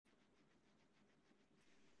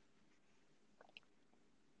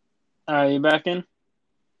Are you back in?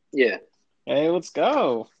 Yeah. Hey, let's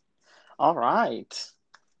go. All right.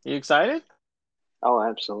 You excited? Oh,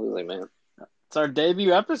 absolutely, man. It's our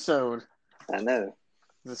debut episode. I know.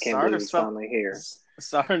 The Can't start believe of it's finally here.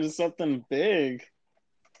 something big.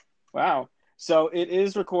 Wow. So it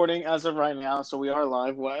is recording as of right now, so we are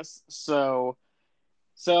live, Wes. So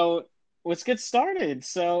let's get started.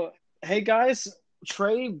 So, hey guys,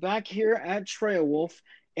 Trey back here at Trail Wolf,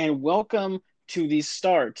 and welcome to the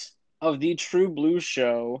start of the True Blue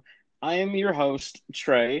Show. I am your host,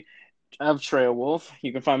 Trey of Trail Wolf.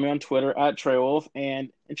 You can find me on Twitter at Trail Wolf, and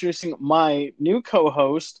introducing my new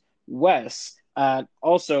co-host Wes,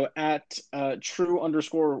 also at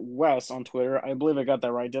True_Wes on Twitter. I believe I got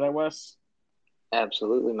that right. Did I, Wes?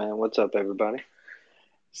 Absolutely, man. What's up, everybody?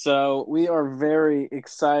 So we are very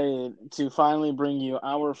excited to finally bring you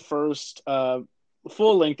our first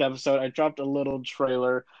full length episode. I dropped a little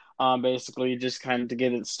trailer, basically just kind of to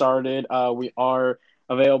get it started. We are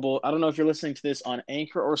available. I don't know if you're listening to this on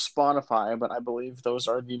Anchor or Spotify, but I believe those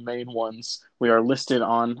are the main ones we are listed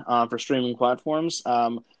on for streaming platforms.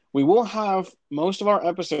 We will have most of our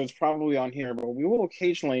episodes probably on here, but we will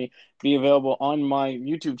occasionally be available on my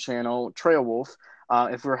YouTube channel, Trail Wolf,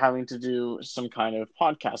 if we're having to do some kind of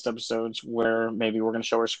podcast episodes where maybe we're going to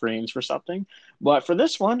show our screens for something. But for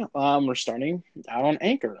this one, we're starting out on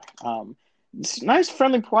Anchor. It's a nice,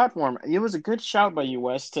 friendly platform. It was a good shout by you,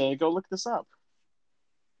 Wes, to go look this up.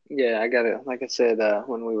 Yeah, I gotta, like I said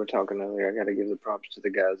when we were talking earlier, I gotta give the props to the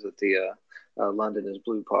guys at the London is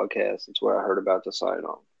Blue podcast. It's where I heard about the site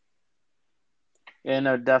on. Yeah,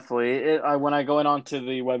 no, definitely. When I go in onto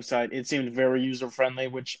the website, it seemed very user friendly,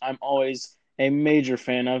 which I'm always a major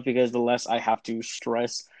fan of because the less I have to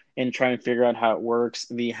stress and try and figure out how it works,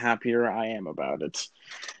 the happier I am about it.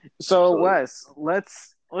 So, Absolutely. Wes,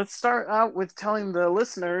 let's start out with telling the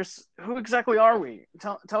listeners who exactly are we.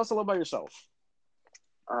 Tell us a little about yourself.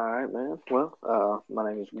 All right, man. Well, my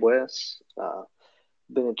name is Wes.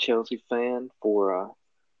 Been a Chelsea fan for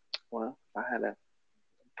well, I had a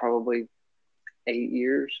probably 8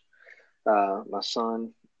 years. My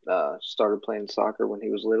son started playing soccer when he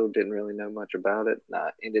was little, didn't really know much about it. And I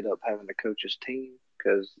ended up having to coach his team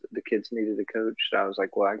because the kids needed a coach. So I was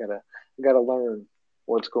like, well, I gotta learn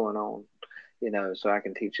what's going on, so I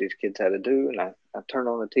can teach these kids how to do. And I turned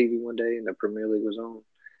on the TV one day and the Premier League was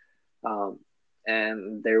on,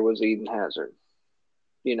 and there was Eden Hazard,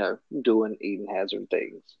 doing Eden Hazard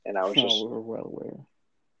things, and I was Oh, just we're well aware.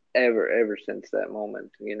 ever since that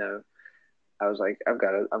moment, I was like, I've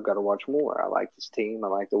got to watch more. I like this team. I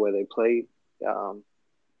like the way they played. Um,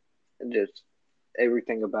 and just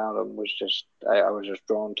everything about them was just, I was just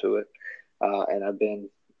drawn to it. And I've been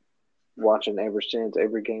watching ever since.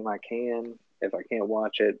 Every game I can. If I can't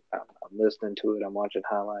watch it, I'm listening to it. I'm watching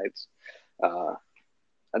highlights. Uh,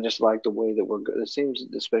 I just like the way that we're. It seems,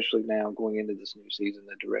 especially now going into this new season,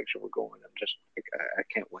 the direction we're going. I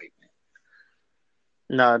can't wait, man.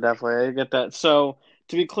 No, definitely, I get that. So,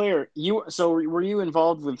 to be clear, were you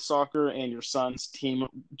involved with soccer and your son's team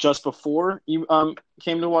just before you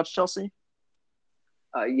came to watch Chelsea?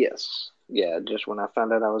 Yes, yeah. Just when I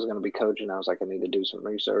found out I was going to be coaching, I was like, I need to do some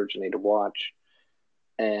research. I need to watch.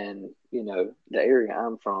 And the area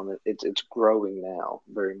I'm from, it's growing now,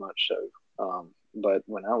 very much so. But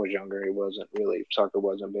when I was younger, it wasn't really soccer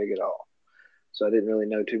wasn't big at all, so I didn't really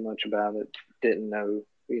know too much about it. Didn't know,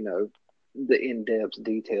 the in-depth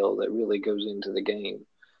detail that really goes into the game.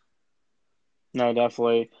 No,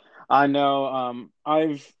 definitely. I know.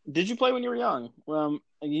 I've. Did you play when you were young?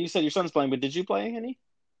 You said your son's playing, but did you play any?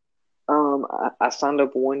 I signed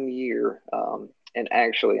up 1 year, and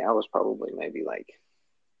actually I was probably maybe like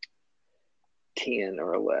 10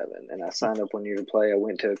 or 11, and I signed up 1 year to play. I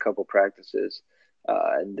went to a couple practices,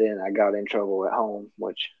 and then I got in trouble at home,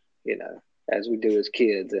 which, as we do as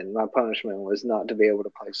kids, and my punishment was not to be able to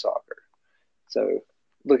play soccer. So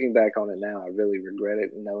looking back on it now, I really regret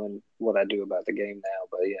it, knowing what I do about the game now.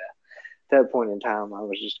 But yeah, at that point in time, I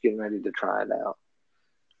was just getting ready to try it out.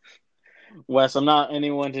 Wes, I'm not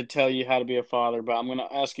anyone to tell you how to be a father, but I'm going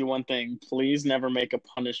to ask you one thing. Please never make a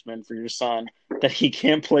punishment for your son that he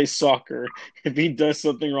can't play soccer if he does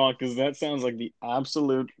something wrong, because that sounds like the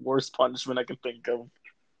absolute worst punishment I can think of.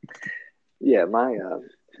 Yeah, my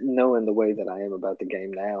knowing the way that I am about the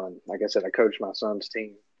game now, and like I said, I coach my son's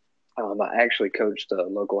team. I actually coached the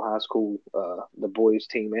local high school, the boys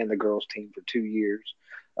team and the girls team for 2 years,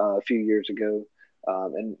 a few years ago.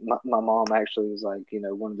 And my mom actually was like,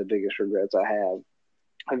 one of the biggest regrets I have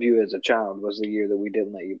of you as a child was the year that we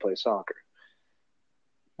didn't let you play soccer.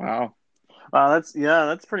 Wow. Wow,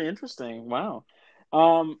 that's pretty interesting. Wow.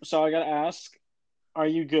 So I gotta ask, are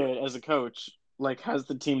you good as a coach? like has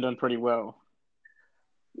the team done pretty well?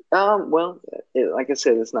 Well, like I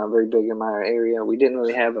said, it's not very big in my area. We didn't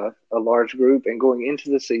really have a large group, and going into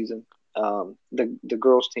the season, the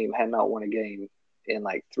girls team had not won a game in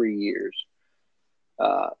like 3 years.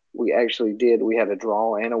 We actually did. We had a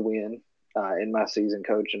draw and a win in my season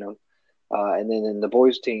coaching them, and then in the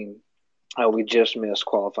boys team, we just missed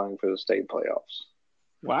qualifying for the state playoffs.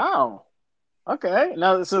 Wow. Okay.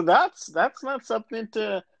 Now, so that's not something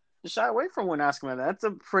to shy away from when asking about that. That's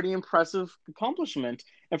a pretty impressive accomplishment.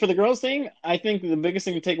 And for the girls thing, I think the biggest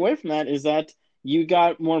thing to take away from that is that you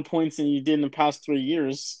got more points than you did in the past 3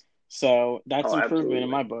 years. So that's Oh, improvement in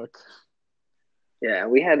absolutely. my book. Yeah,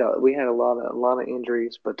 we had a lot of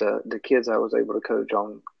injuries, but the kids I was able to coach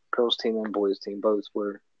on girls team and boys team both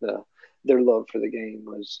were their love for the game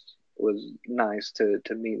was nice to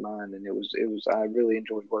meet mine, and it was I really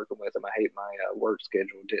enjoyed working with them. I hate my work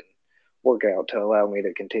schedule didn't work out to allow me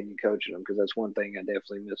to continue coaching them because that's one thing I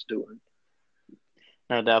definitely miss doing.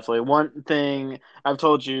 No, definitely. One thing I've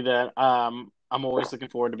told you that I'm always looking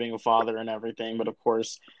forward to being a father and everything, but of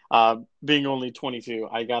course, being only 22,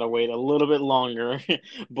 I gotta wait a little bit longer.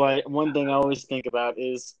 But one thing I always think about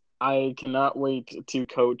is I cannot wait to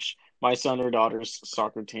coach my son or daughter's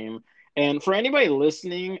soccer team. And for anybody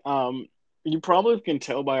listening, you probably can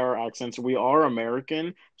tell by our accents, we are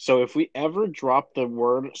American. So if we ever drop the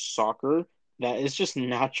word soccer, that is just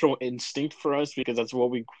natural instinct for us because that's what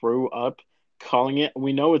we grew up calling it.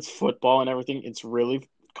 We know it's football and everything. It's really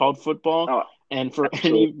called football. Oh, And for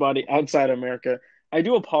absolutely. anybody outside America, I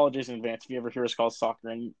do apologize in advance if you ever hear us call soccer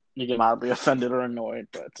and you get mildly offended or annoyed,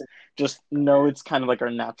 but just know it's kind of like our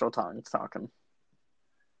natural tongue talking.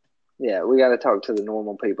 Yeah, we got to talk to the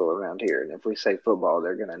normal people around here, and if we say football,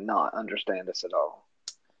 they're gonna not understand us at all.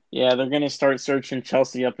 Yeah, they're gonna start searching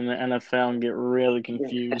Chelsea up in the NFL and get really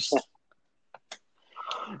confused.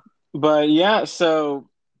 But yeah, so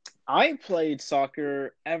I played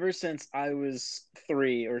soccer ever since I was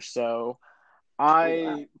 3 or so. Oh wow.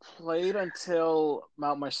 I played until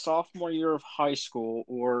about my sophomore year of high school,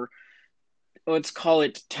 or let's call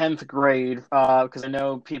it 10th grade, because I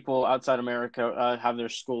know people outside America have their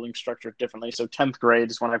schooling structured differently. So 10th grade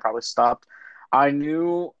is when I probably stopped. I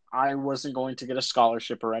knew I wasn't going to get a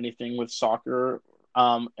scholarship or anything with soccer,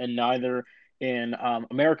 and neither in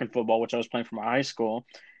American football, which I was playing for my high school.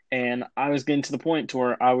 And I was getting to the point to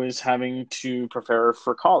where I was having to prepare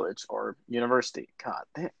for college or university.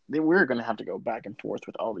 God, we're going to have to go back and forth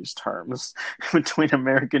with all these terms between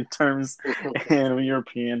American terms and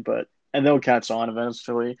European, but and they'll catch on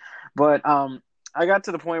eventually. But I got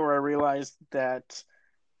to the point where I realized that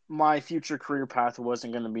my future career path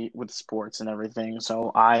wasn't going to be with sports and everything.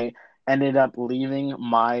 So I ended up leaving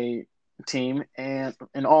my team and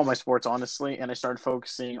in all my sports, honestly, and I started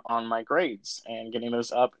focusing on my grades and getting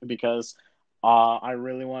those up because I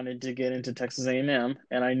really wanted to get into Texas A&M,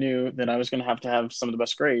 and I knew that I was going to have some of the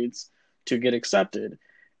best grades to get accepted.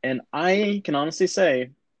 And I can honestly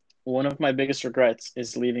say one of my biggest regrets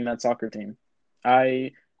is leaving that soccer team.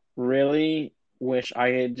 I really wish I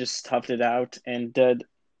had just toughed it out and did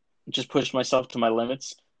just pushed myself to my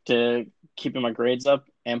limits to keeping my grades up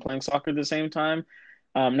and playing soccer at the same time.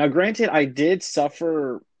 Now, granted, I did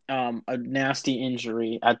suffer a nasty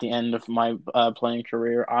injury at the end of my playing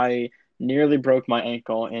career. I nearly broke my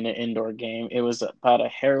ankle in an indoor game. It was about a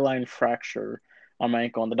hairline fracture on my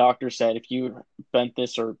ankle, and the doctor said if you bent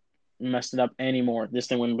this or messed it up anymore, this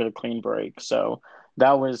thing wouldn't be a clean break. So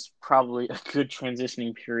that was probably a good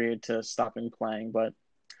transitioning period to stopping playing, but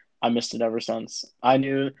I missed it ever since. I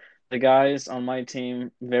knew the guys on my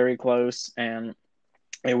team very close, and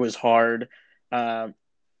it was hard uh,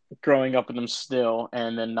 growing up with them still,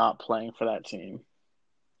 and then not playing for that team.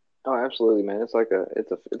 Oh, absolutely, man. It's like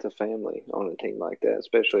it's a family on a team like that,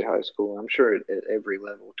 especially high school. I'm sure at every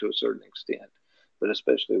level to a certain extent, but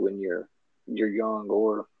especially when you're young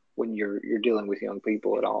or when you're dealing with young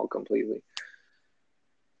people at all completely.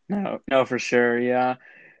 No, no, for sure, yeah.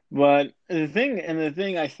 But the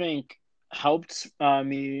thing I think helped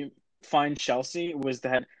me find Chelsea was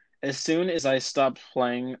that as soon as I stopped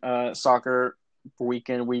playing soccer week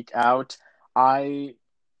in, week out, I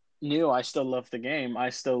knew I still loved the game.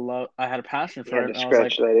 I had a passion You for had it. to And I was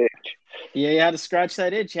like, scratch that itch. yeah, you had to scratch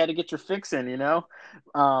that itch. You had to get your fix in, you know?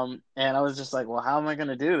 And I was just like, well, how am I going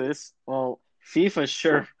to do this? Well, FIFA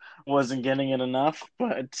sure wasn't getting it enough,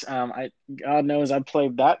 but God knows I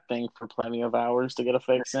played that thing for plenty of hours to get a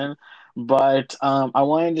fix in. But I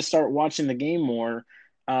wanted to start watching the game more.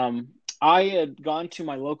 Um, I had gone to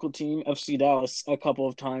my local team, FC Dallas, a couple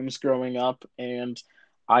of times growing up, and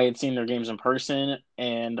I had seen their games in person,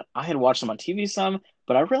 and I had watched them on TV some,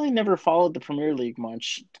 but I really never followed the Premier League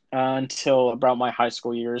much until about my high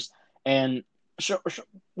school years. And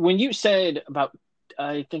when you said about,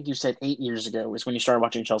 I think you said 8 years ago was when you started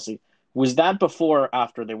watching Chelsea. Was that before or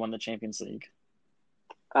after they won the Champions League?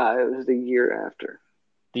 It was the year after.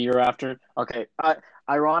 The year after? Okay.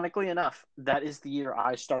 Ironically enough, that is the year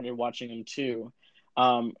I started watching them too.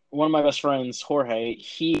 One of my best friends, Jorge,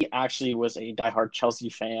 he actually was a diehard Chelsea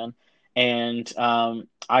fan, and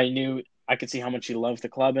I could see how much he loved the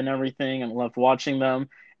club and everything, and loved watching them.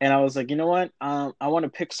 And I was like, you know what? I want to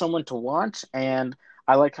pick someone to watch, and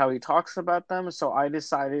I like how he talks about them, so I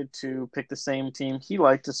decided to pick the same team he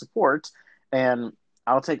liked to support, and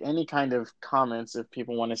I'll take any kind of comments if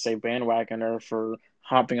people want to say bandwagoner for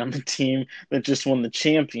hopping on the team that just won the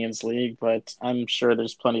Champions League, but I'm sure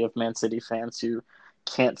there's plenty of Man City fans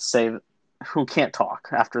can't say who can't talk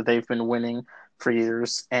after they've been winning for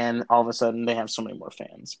years, and all of a sudden they have so many more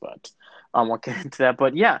fans. But I won't get into that.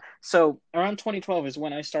 But yeah, so around 2012 is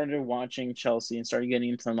when I started watching Chelsea and started getting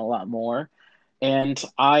into them a lot more. And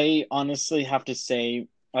I honestly have to say,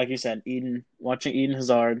 like you said, watching Eden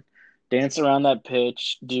Hazard dance around that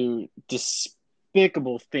pitch, do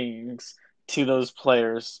despicable things to those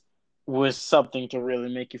players was something to really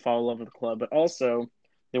make you fall in love with the club. But also,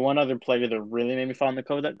 the one other player that really made me fall in the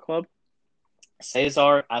with that club,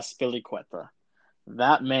 Cesar Azpilicueta.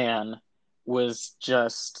 That man was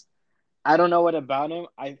just, I don't know what about him.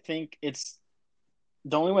 I think it's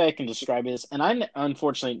the only way I can describe it is, and I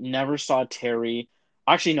unfortunately never saw Terry.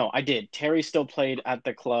 Actually, no, I did. Terry still played at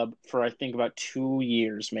the club for I think about 2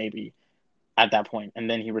 years, maybe at that point, and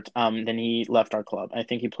then he left our club. I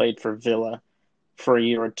think he played for Villa for a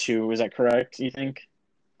year or two. Is that correct? You think?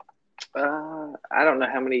 I don't know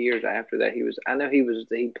how many years after that he was. I know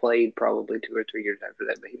he played probably 2 or 3 years after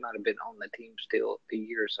that, but he might have been on the team still a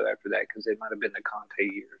year or so after that because it might have been the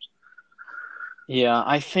Conte years. Yeah,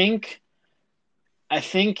 I think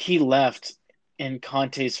he left in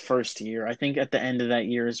Conte's first year. I think at the end of that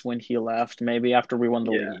year is when he left. Maybe after we won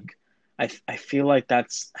the Yeah. league. I feel like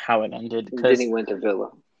that's how it ended Then he because went to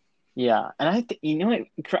Villa. yeah, and you know what,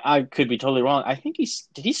 I could be totally wrong. I think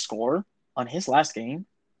did he score on his last game?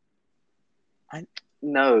 I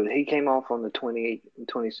No, he came off on the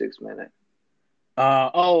 26th minute.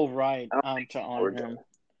 oh right, I don't think to he honor scored him.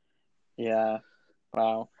 though. Yeah,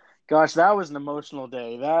 wow, gosh, that was an emotional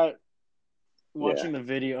day. That Yeah. watching the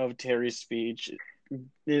video of Terry's speech,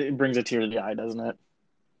 it brings a tear to the eye, doesn't it?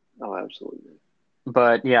 Oh, absolutely.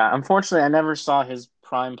 But yeah, unfortunately, I never saw his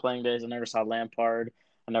prime playing days. I never saw Lampard.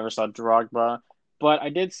 I never saw Drogba. But I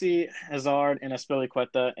did see Hazard and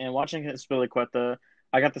Azpilicueta, and watching Azpilicueta,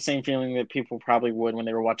 I got the same feeling that people probably would when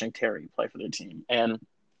they were watching Terry play for their team. And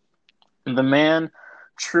the man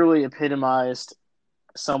truly epitomized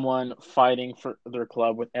someone fighting for their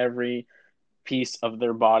club with every piece of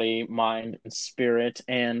their body, mind, and spirit.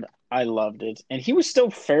 And I loved it. And he was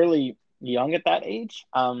still fairly young at that age.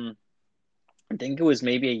 I think it was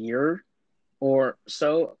maybe a year or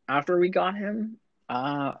so after we got him.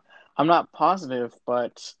 Uh, I'm not positive,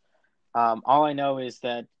 but all I know is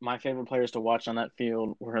that my favorite players to watch on that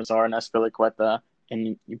field were Hazard and Azpilicueta,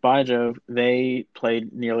 and by Jove, they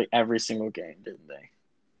played nearly every single game, didn't they?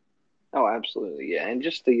 Oh, absolutely. Yeah, and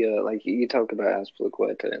just the like you talk about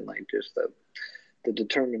Azpilicueta and like just the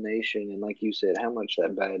determination and like you said, how much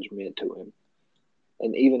that badge meant to him,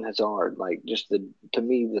 and even Hazard, like just the to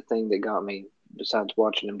me the thing that got me besides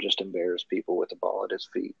watching him just embarrass people with the ball at his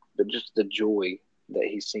feet, but just the joy that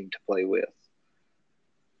he seemed to play with.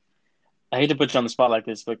 I hate to put you on the spot like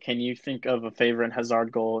this, but can you think of a favorite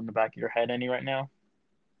Hazard goal in the back of your head any right now?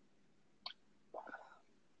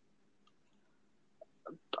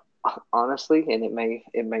 Honestly, and it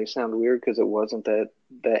may sound weird because it wasn't that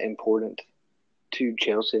important to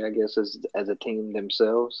Chelsea, I guess, as a team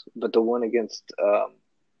themselves. But the one against, I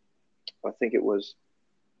think it was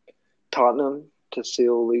Tottenham to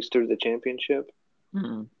seal Leicester the championship.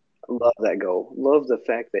 Hmm. Love that goal. Love the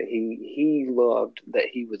fact that he loved that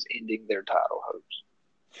he was ending their title hopes.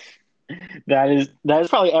 That is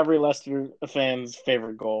probably every Leicester fan's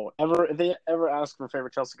favorite goal. If they ever ask for a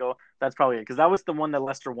favorite Chelsea goal, that's probably it because that was the one that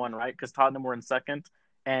Leicester won, right? Because Tottenham were in second,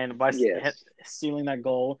 and by Yes. sealing that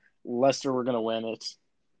goal, Leicester were going to win it.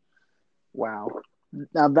 Wow.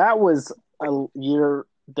 Now that was a year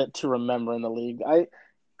that to remember in the league. I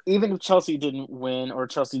Even if Chelsea didn't win or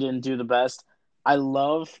Chelsea didn't do the best, I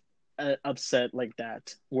love an upset like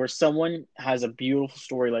that where someone has a beautiful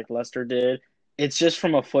story like Leicester did. It's just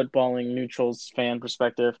from a footballing neutrals fan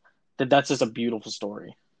perspective that's just a beautiful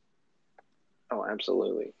story. Oh,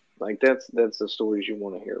 absolutely. Like that's the stories you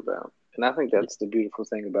want to hear about. And I think that's the beautiful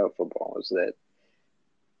thing about football is that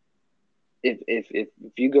if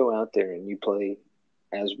you go out there and you play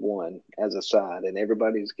as one, as a side, and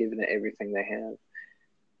everybody's giving it everything they have,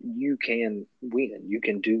 you can win. You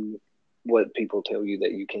can do what people tell you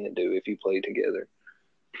that you can't do if you play together.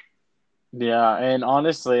 Yeah, and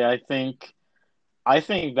honestly, I think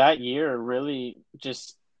that year really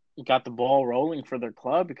just got the ball rolling for their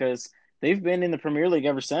club because they've been in the Premier League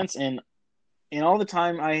ever since. And in all the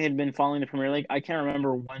time I had been following the Premier League, I can't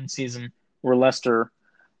remember one season where Leicester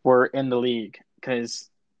were in the league. Because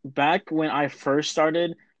back when I first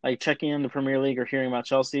started like checking in the Premier League or hearing about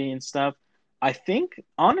Chelsea and stuff, I think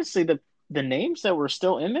honestly the names that were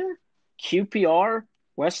still in there, QPR,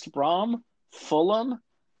 West Brom, Fulham,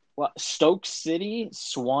 Stoke City,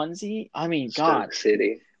 Swansea. I mean, God, Stoke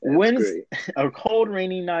City, that's when's great. a cold,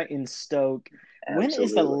 rainy night in Stoke? When is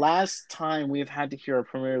the Absolutely. last time we've had to hear a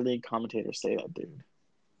Premier League commentator say that, dude?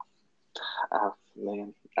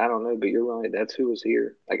 Man, I don't know, but you're right. That's who was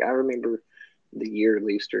here. Like I remember the year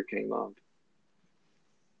Leicester came up.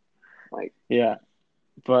 Like, Yeah,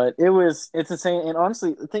 but it's insane. And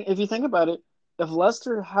honestly, if you think about it, if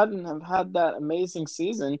Leicester hadn't have had that amazing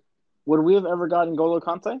season, would we have ever gotten Golo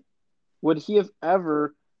Kante? Would he have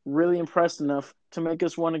ever really impressed enough to make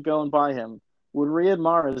us want to go and buy him? Would Riyad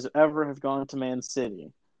Mahrez ever have gone to Man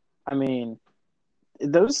City? I mean,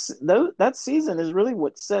 those that season is really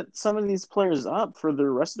what set some of these players up for the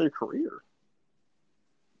rest of their career.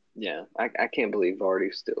 yeah, I can't believe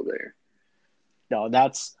Vardy's still there. No,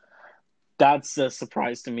 that's a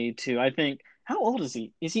surprise to me too. I think how old is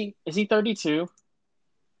he? Is he 32?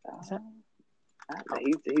 Is that Uh,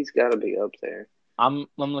 he's got to be up there. I'm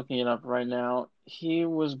looking it up right now. He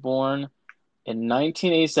was born in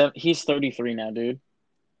 1987. He's 33 now, dude.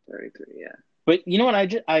 33, yeah. But you know what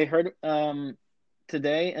I heard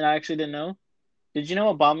today, and I actually didn't know. Did you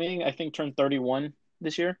know Aubameyang I think turned 31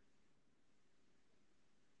 this year?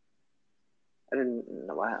 I didn't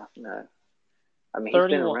know. Wow, no. I mean, he's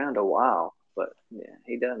been 31. around a while, but yeah,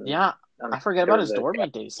 he doesn't. Yeah, I'm I forget about sure his the guys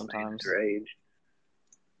Dortmund days playing at sometimes. their age.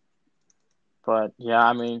 But yeah,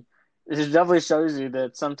 I mean, it just definitely shows you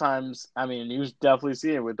that sometimes, I mean, you definitely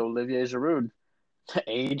see it with Olivier Giroud.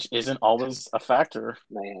 Age isn't always a factor.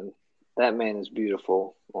 Man, that man is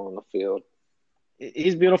beautiful on the field.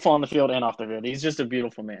 He's beautiful on the field and off the field. He's just a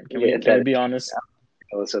beautiful man. Can we Yeah, can we that be honest?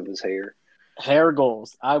 jealous of his hair. Hair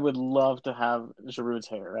goals. I would love to have Giroud's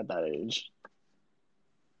hair at that age.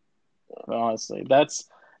 But honestly, that's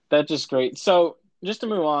just great. So just to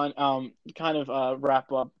move on, kind of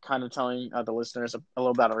wrap up, kind of telling the listeners a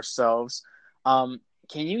little about ourselves. Can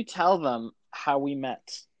you tell them how we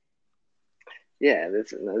met? Yeah,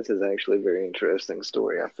 this is actually a very interesting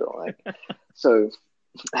story. I feel like so.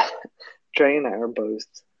 Trey and I are both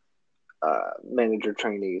manager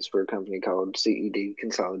trainees for a company called CED,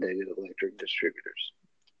 Consolidated Electric Distributors.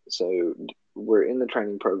 So we're in the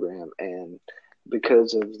training program, and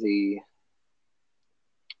because of the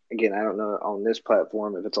again, I don't know on this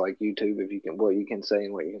platform if it's like YouTube, if you can what you can say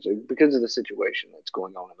and what you can say because of the situation that's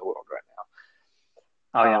going on in the world right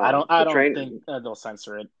Oh yeah, I now. don't I The don't train. think they'll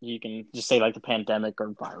censor it. You can just say like the pandemic or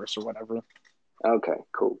virus or whatever. Okay,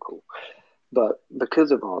 cool, cool. But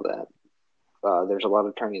because of all that, there's a lot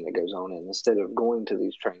of training that goes on, and instead of going to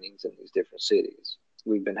these trainings in these different cities,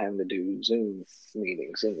 we've been having to do Zoom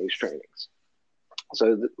meetings in these trainings.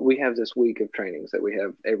 So we have this week of trainings that we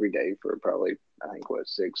have every day for probably I think what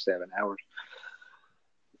 6 7 hours,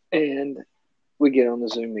 and we get on the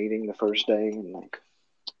Zoom meeting the first day, and like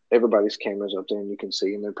everybody's cameras up there, and you can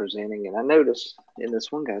see, and they're presenting. And I notice in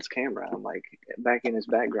this one guy's camera, I'm like back in his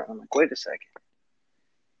background, I'm like, wait a second,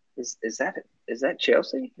 is that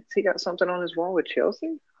Chelsea? Has he got something on his wall with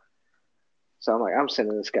Chelsea? So I'm like, I'm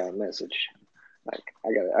sending this guy a message. Like,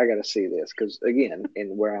 I gotta see this because again,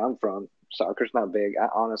 in where I'm from, soccer's not big.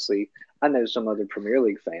 I know some other Premier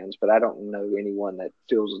League fans, but I don't know anyone that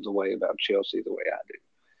feels the way about Chelsea the way I do.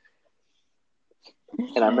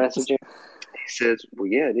 And I message him. He says, "Well,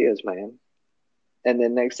 yeah, it is, man." And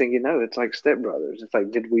then next thing you know, it's like stepbrothers. It's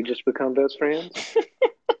like, did we just become best friends?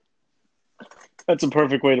 That's a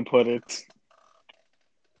perfect way to put it.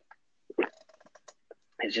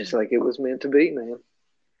 It's just like it was meant to be, man.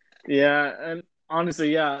 Yeah, and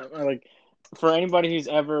honestly, yeah, like for anybody who's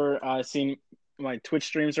ever seen my Twitch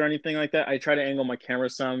streams or anything like that, I try to angle my camera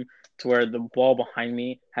some to where the wall behind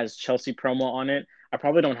me has Chelsea promo on it. I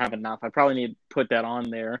probably don't have enough. I probably need to put that on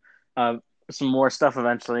there. Uh, some more stuff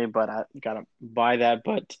eventually, but I gotta buy that.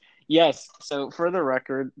 But yes, so for the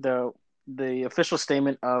record, the official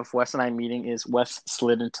statement of Wes and I meeting is Wes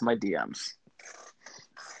slid into my DMs.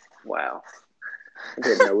 Wow. I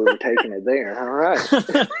didn't know we were taking it there. All right.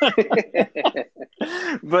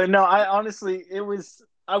 But no, I honestly, it was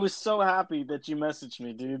I was so happy that you messaged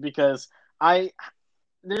me, dude, because I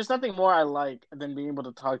there's nothing more I like than being able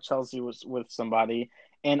to talk Chelsea with somebody.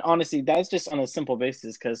 And honestly, that's just on a simple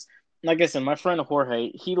basis because, like I said, my friend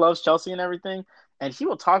Jorge, he loves Chelsea and everything, and he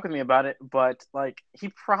will talk with me about it. But like, he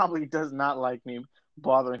probably does not like me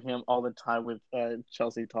bothering him all the time with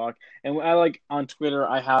Chelsea talk. And I like on Twitter,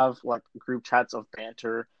 I have like group chats of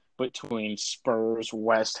banter between Spurs,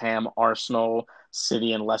 West Ham, Arsenal,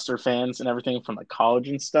 City, and Leicester fans and everything from like college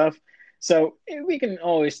and stuff. So we can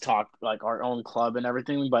always talk like our own club and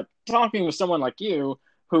everything, but talking with someone like you,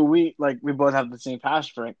 who we both have the same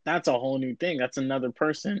passion for, that's a whole new thing. That's another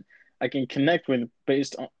person I can connect with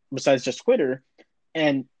based on besides just Twitter.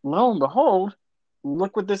 And lo and behold,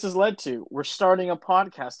 look what this has led to. We're starting a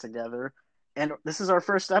podcast together, and this is our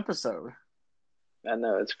first episode. I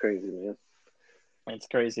know it's crazy, man. It's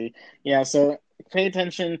crazy. Yeah, so pay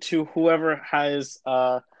attention to whoever has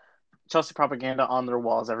Chelsea propaganda on their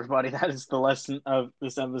walls, everybody. That is the lesson of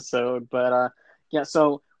this episode. But yeah,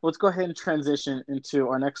 so let's go ahead and transition into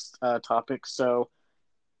our next topic. So,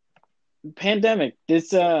 pandemic.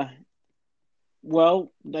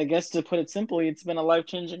 Well, I guess to put it simply, it's been a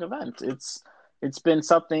life-changing event. It's been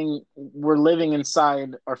something we're living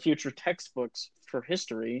inside our future textbooks for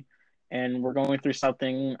history, and we're going through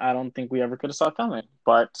something I don't think we ever could have saw coming.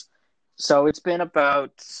 But so it's been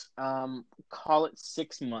about call it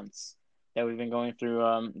 6 months that we've been going through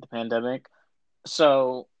the pandemic.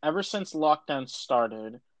 So ever since lockdown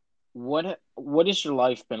started, what has your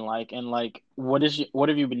life been like, and like what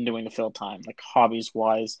have you been doing to fill time, like hobbies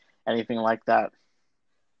wise, anything like that?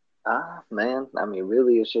 Man, I mean,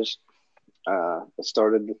 really, it's just I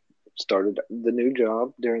started the new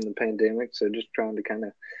job during the pandemic, so just trying to kind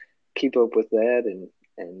of keep up with that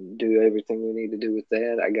and do everything we need to do with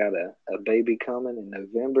that. I got a baby coming in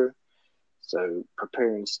November, so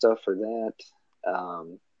preparing stuff for that.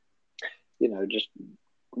 Um, just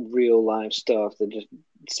real life stuff that just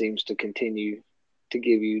seems to continue to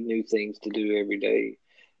give you new things to do every day.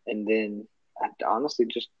 And then I honestly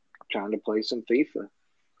just trying to play some FIFA.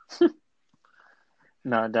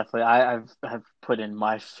 No, definitely. I've put in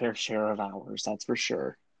my fair share of hours, that's for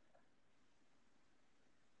sure.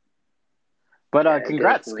 But Yeah,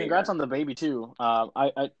 definitely. congrats on the baby too.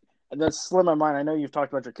 I That's slim my mind. I know you've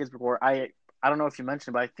talked about your kids before. I don't know if you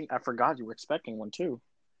mentioned, but I think I forgot you were expecting one too.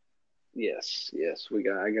 Yes, we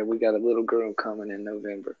got a little girl coming in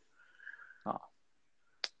November. Oh,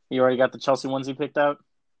 you already got the Chelsea onesie picked out?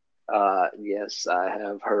 Yes, I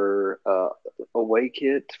have her away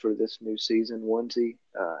kit for this new season onesie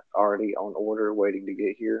already on order, waiting to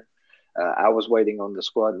get here. I was waiting on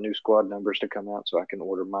the new squad numbers to come out so I can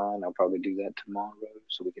order mine. I'll probably do that tomorrow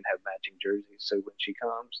so we can have matching jerseys. So when she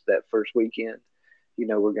comes that first weekend,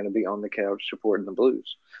 we're going to be on the couch supporting the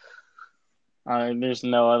Blues. There's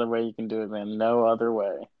no other way you can do it, man. No other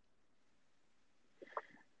way.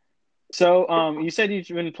 So, you said you've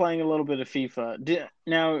been playing a little bit of FIFA.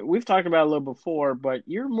 Now, we've talked about it a little before, but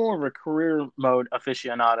you're more of a career mode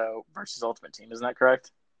aficionado versus Ultimate Team, isn't that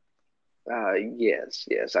correct? Yes.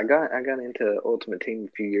 I got into Ultimate Team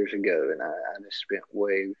a few years ago, and I just spent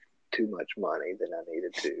way too much money than I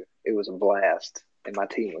needed to. It was a blast, and my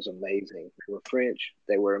team was amazing. They were French.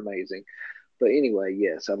 They were amazing. But anyway,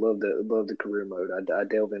 yes, I love the career mode. I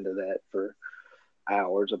delve into that for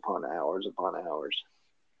hours upon hours upon hours.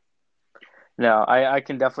 No, I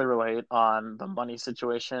can definitely relate on the money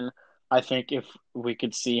situation. I think if we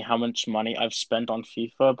could see how much money I've spent on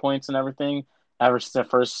FIFA points and everything ever since I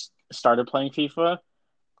first started playing FIFA,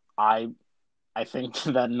 I I think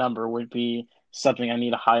that number would be something I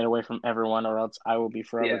need to hide away from everyone, or else I will be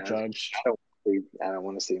forever Yeah, judged. I don't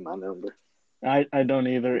want to see my number. I don't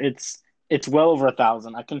either. It's well over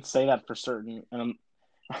 1,000. I can say that for certain, and I'm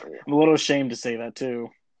a little ashamed to say that too.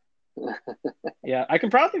 Yeah, I can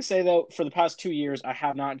proudly say though, for the past 2 years, I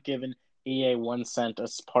have not given EA 1 cent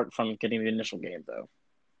apart from getting the initial game though.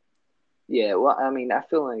 Yeah, well, I mean, I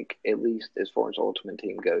feel like at least as far as Ultimate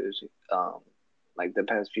Team goes, like the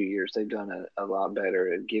past few years, they've done a lot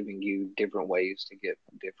better at giving you different ways to get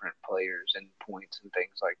different players and points and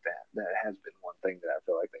things like that. That has been one thing that I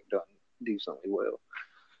feel like they've done decently well.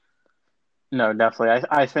 No, definitely.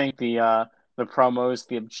 I think the promos,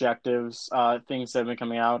 the objectives, things that have been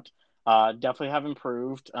coming out, definitely have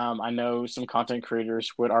improved. I know some content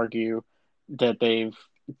creators would argue that they've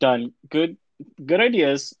done good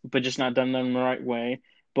ideas, but just not done them the right way.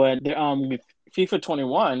 But with FIFA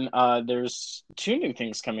 21, there's two new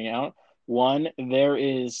things coming out. One, there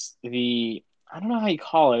is I don't know how you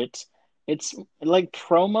call it. It's like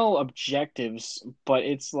promo objectives, but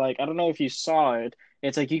it's like I don't know if you saw it.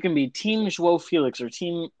 It's like you can be Team Joao Felix or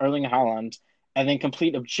Team Erling Haaland, and then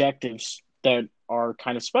complete objectives that are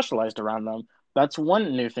kind of specialized around them. That's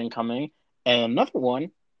one new thing coming. And another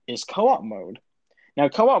one is co-op mode. Now,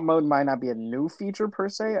 co-op mode might not be a new feature per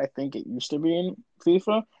se. I think it used to be in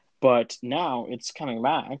FIFA, but now it's coming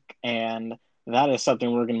back, and that is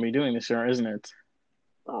something we're going to be doing this year, isn't it?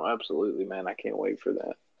 Oh, absolutely, man! I can't wait for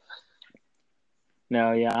that.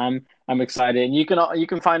 No, yeah, I'm excited. And you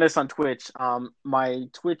can find us on Twitch. My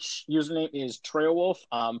Twitch username is Trailwolf.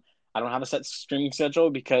 I don't have a set streaming schedule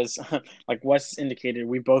because, like Wes indicated,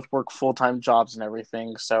 we both work full-time jobs and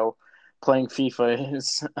everything. So playing FIFA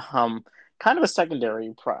is kind of a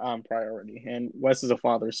secondary priority. And Wes is a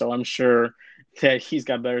father, so I'm sure that he's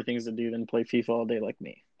got better things to do than play FIFA all day like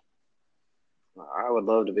me. I would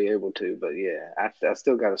love to be able to, but yeah, I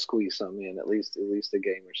still got to squeeze some in at least a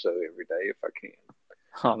game or so every day if I can.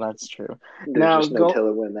 Oh, that's true. There's Now just no go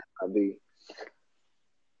telling when that might be.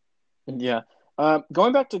 Yeah.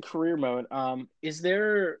 Going back to career mode, is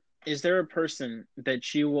there a person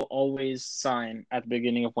that you will always sign at the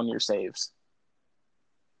beginning of one of your saves?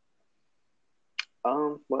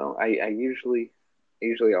 Well, I usually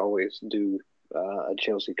always do a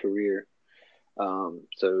Chelsea career.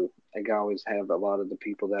 So I always have a lot of the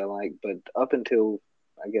people that I like, but up until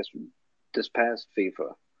I guess this past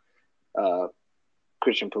FIFA, uh,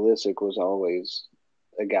 Christian Pulisic was always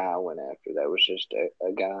a guy I went after. That was just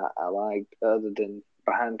a guy I liked. Other than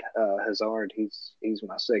behind Hazard, he's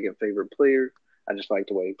my second favorite player. I just like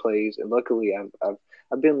the way he plays, and luckily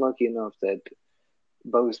I've been lucky enough that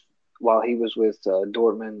both while he was with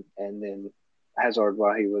Dortmund and then Hazard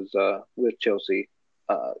while he was with Chelsea,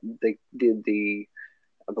 they did the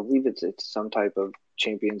I believe it's some type of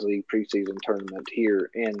Champions League preseason tournament here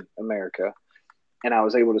in America, and I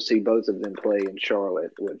was able to see both of them play in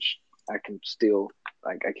Charlotte, which I can still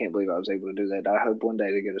like. I can't believe I was able to do that. I hope one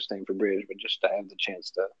day to get a Stamford Bridge, but just to have the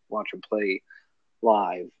chance to watch him play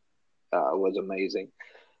live was amazing.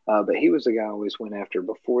 But he was the guy I always went after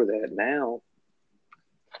before that. Now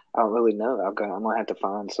I don't really know. I'm gonna have to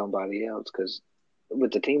find somebody else because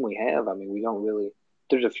with the team we have, I mean, we don't really.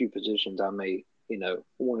 There's a few positions I may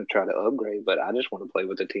want to try to upgrade, but I just want to play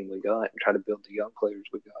with the team we got and try to build the young players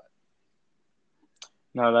we got.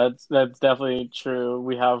 No, that's definitely true.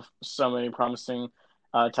 We have so many promising,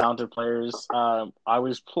 talented players. I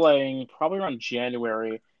was playing probably around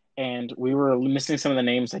January, and we were missing some of the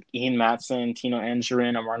names like Ian Matson, Tino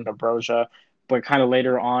Angerin, Armando Broja. But kind of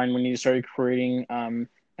later on, when you started creating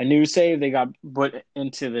a new save, they got put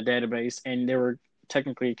into the database, and they were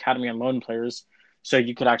technically academy and loan players, so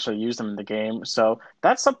you could actually use them in the game. So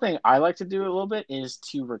that's something I like to do a little bit is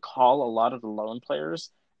to recall a lot of the loan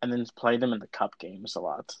players and then play them in the cup games a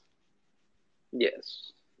lot.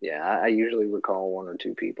 Yes, yeah, I usually recall one or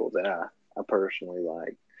two people that I personally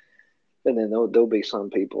like, and then there'll be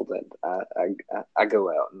some people that I go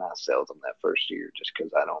out and I sell them that first year just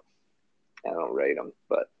because I don't rate them,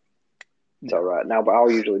 but it's all Yeah. right. Now, but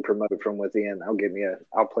I'll usually promote from within.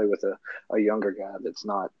 I'll play with a younger guy that's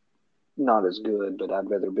not as good, but I'd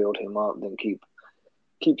rather build him up than keep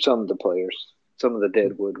some of the players, some of the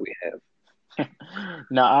dead wood we have.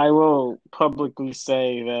 Now, I will publicly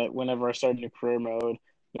say that whenever I start a new career mode,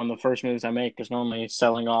 one of the first moves I make is normally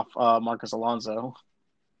selling off Marcus Alonso.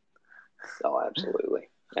 Oh, absolutely,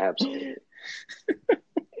 absolutely.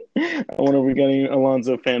 I wonder if we got any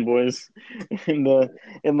Alonso fanboys in the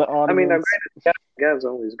in the I mean, audience. guy's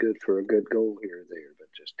always good for a good goal here or there, but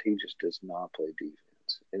he just does not play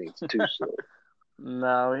defense, and he's too slow.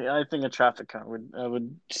 No, I think a traffic count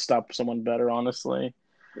would stop someone better, honestly.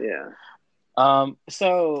 Yeah.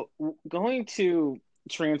 So going to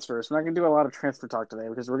transfers, I'm not going to do a lot of transfer talk today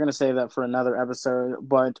because we're going to save that for another episode.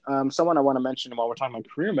 But someone I want to mention while we're talking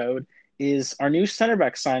about career mode is our new center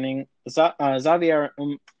back signing, Xavier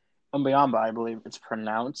Umbayamba, I believe it's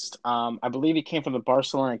pronounced. I believe he came from the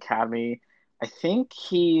Barcelona academy. I think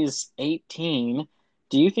he's 18.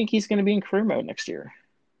 Do you think he's going to be in career mode next year?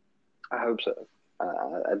 I hope so.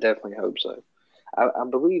 I definitely hope so. I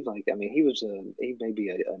believe, like, I mean, he may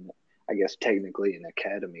be I guess technically an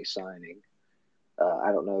academy signing.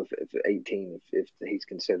 I don't know if 18, if he's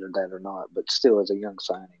considered that or not, but still as a young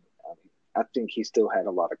signing, I mean, I think he still had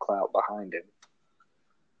a lot of clout behind him.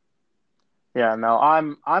 Yeah, no,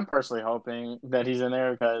 I'm personally hoping that he's in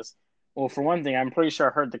there because, well, for one thing, I'm pretty sure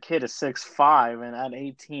I heard the kid is 6'5", and at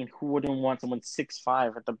 18, who wouldn't want someone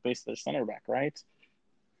 6'5" at the base of their center back, right?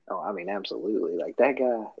 Oh, I mean, absolutely. Like that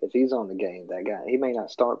guy, if he's on the game, that guy, he may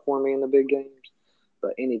not start for me in the big games,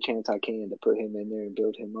 but any chance I can to put him in there and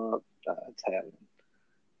build him up, it's happening.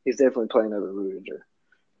 He's definitely playing over Rudiger.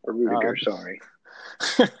 Or Uh, Rudiger, sorry.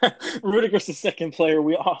 Rudiger's the second player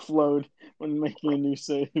we offload when making a new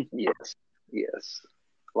save. Yes. Yes.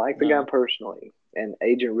 Like the guy No, personally. And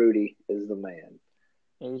Agent Rudy is the man.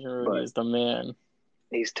 Agent Rudy But is the man.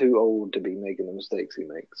 he's too old to be making the mistakes he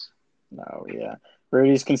makes. No, yeah.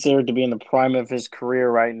 Rudy's considered to be in the prime of his career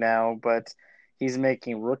right now, but he's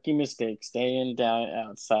making rookie mistakes day in, day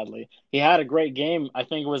out, sadly. He had a great game. I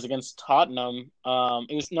think it was against Tottenham.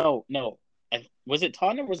 It was no. Was it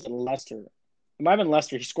Tottenham or was it Leicester? It might have been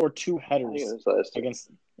Leicester. He scored two I think it headers was Lester. against,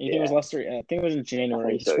 you think it was Yeah, Leicester? I think it was in I January.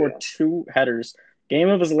 think He so, scored yeah. two headers. Game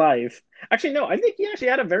of his life. Actually, no, I think he actually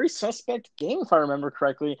had a very suspect game, if I remember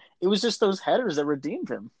correctly. It was just those headers that redeemed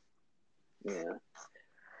him. Yeah. I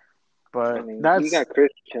But mean, you that's got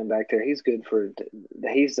Christian back there. He's good for.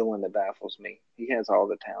 He's the one that baffles me. He has all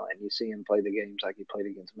the talent. You see him play the games like he played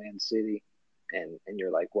against Man City, and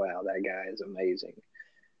you're like, wow, that guy is amazing.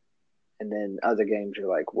 And then other games, you're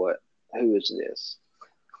like, what? Who is this?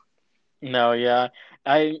 No, yeah.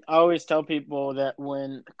 I always tell people that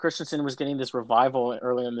when Christensen was getting this revival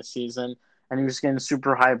early in the season and he was getting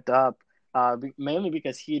super hyped up, mainly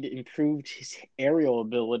because he'd improved his aerial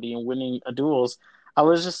ability and winning duels, I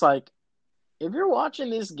was just like, if you're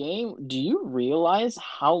watching this game, do you realize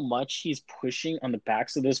how much he's pushing on the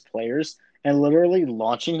backs of those players and literally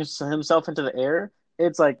launching himself into the air?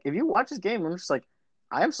 It's like, if you watch this game, I'm just like,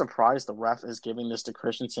 I am surprised the ref is giving this to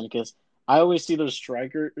Christensen because I always see those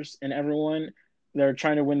strikers and everyone that are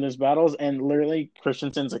trying to win those battles, and literally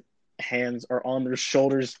Christensen's like hands are on their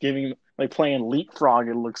shoulders, giving like playing leapfrog.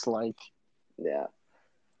 It looks like, Yeah.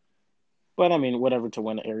 but I mean, whatever to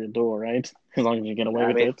win an area duel, right? As long as you get away I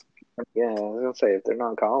with mean, it. yeah, I was gonna say if they're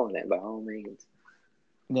not calling it, by all means.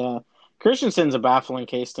 Yeah, Christensen's a baffling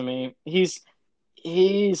case to me. He's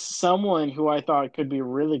someone who I thought could be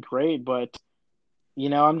really great, but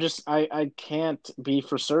I can't be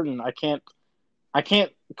for certain. I can't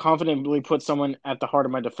confidently put someone at the heart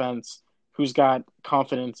of my defense who's got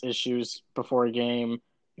confidence issues before a game.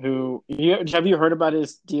 Have you heard about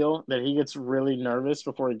his deal that he gets really nervous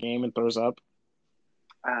before a game and throws up?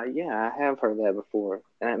 Yeah, I have heard that before,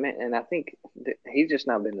 and I think he's just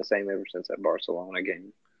not been the same ever since that Barcelona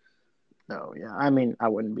game. No, yeah. I mean, I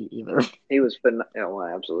wouldn't be either. He was well,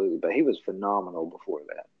 absolutely, but he was phenomenal before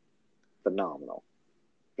that. Phenomenal.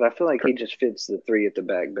 But I feel like he just fits the three at the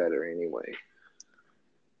back better anyway.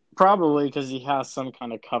 Probably because he has some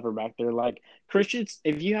kind of cover back there. Like Christians,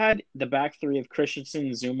 if you had the back three of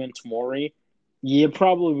Christensen, Zuma, and Tomori, you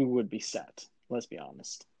probably would be set. Let's be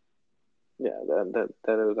honest. Yeah,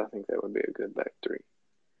 that is. I think that would be a good back three.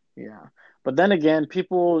 Yeah. But then again,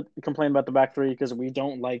 people complain about the back three because we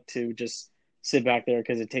don't like to just sit back there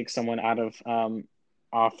because it takes someone out of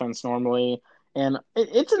offense normally. And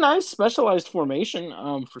it's a nice specialized formation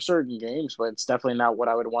for certain games, but it's definitely not what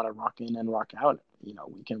I would want to rock in and rock out,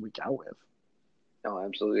 week in, week out with. Oh,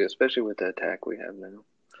 absolutely, especially with the attack we have now.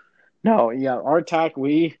 No, yeah, our attack,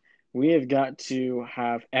 we have got to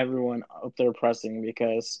have everyone up there pressing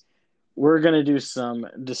because we're gonna do some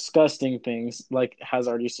disgusting things like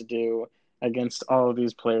Hazard used to do against all of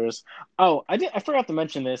these players. Oh, I forgot to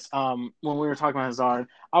mention this. When we were talking about Hazard,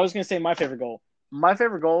 I was gonna say my favorite goal. My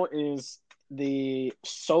favorite goal is the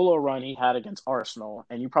solo run he had against Arsenal,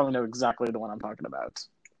 and you probably know exactly the one I'm talking about.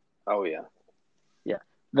 Oh yeah, Yeah,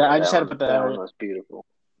 that yeah, I just had to put that that one there. was beautiful.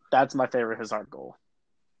 That's my favorite Hazard goal.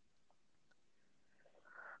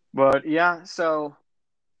 But yeah, so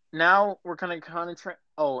now we're kind of concentrate.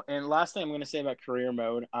 Oh, and last thing I'm going to say about career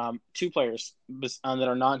mode, two players that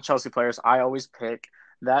are non Chelsea players I always pick.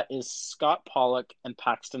 That is Scott Pollock and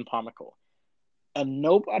Paxton Pomykal. And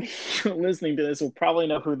nobody listening to this will probably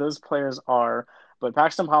know who those players are. But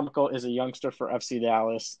Paxton Pomykal is a youngster for FC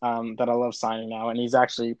Dallas that I love signing now, and he's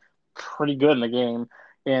actually pretty good in the game.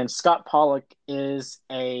 And Scott Pollock is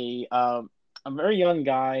a very young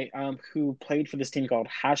guy who played for this team called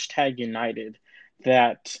Hashtag United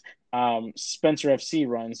that Spencer FC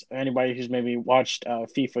runs. Anybody who's maybe watched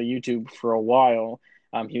FIFA YouTube for a while,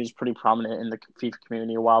 he was pretty prominent in the FIFA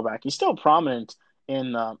community a while back. He's still prominent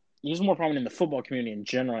in the he's more prominent in the football community in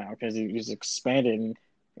general now because he's expanded and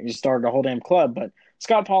he started a whole damn club. But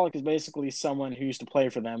Scott Pollock is basically someone who used to play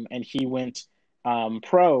for them, and he went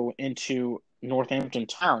pro into Northampton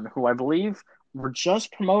Town, who I believe were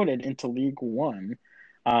just promoted into League One.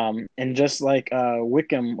 And just like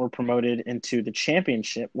Wickham were promoted into the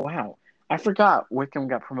championship. Wow. I forgot Wickham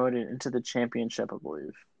got promoted into the championship, I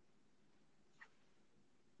believe.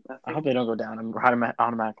 I hope they don't go down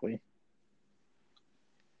automatically.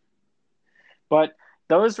 But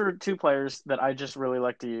those are two players that I just really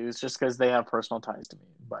like to use just because they have personal ties to me.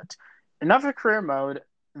 But enough of career mode.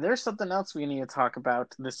 There's something else we need to talk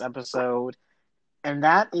about this episode, and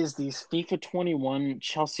that is these FIFA 21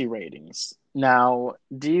 Chelsea ratings. Now,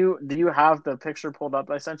 do you have the picture pulled up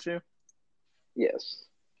I sent you? Yes.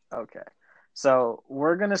 Okay. So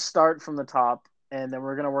we're gonna start from the top, and then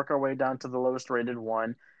we're gonna work our way down to the lowest rated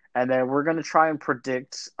one, and then we're gonna try and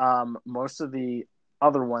predict most of the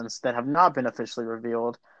other ones that have not been officially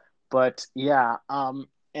revealed. But yeah,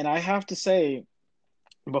 and I have to say,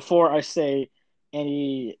 before I say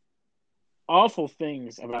any awful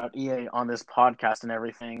things about EA on this podcast and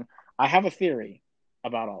everything, I have a theory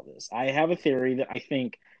about all this. I have a theory that I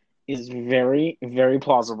think is very, very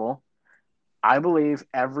plausible. I believe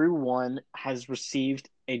everyone has received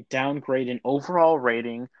a downgrade in overall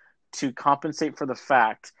rating to compensate for the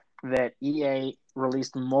fact that EA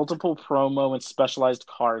released multiple promo and specialized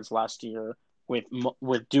cards last year with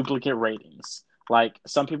duplicate ratings. Like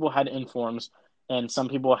some people had informs and some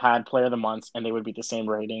people had player of the months and they would be the same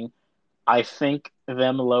rating. I think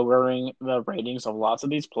them lowering the ratings of lots of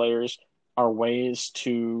these players are ways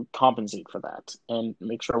to compensate for that and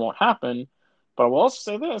make sure it won't happen. But I will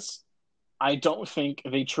also say this: I don't think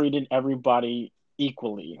they treated everybody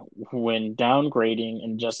equally when downgrading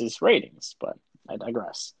Injustice ratings, but I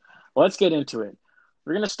digress. Well, let's get into it.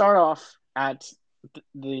 We're going to start off at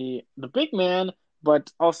the big man,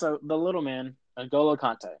 but also the little man, N'Golo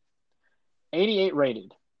Kante, 88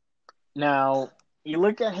 rated. Now, you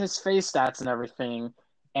look at his face stats and everything,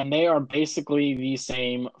 and they are basically the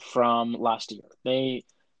same from last year.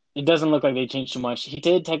 It doesn't look like they changed too much. He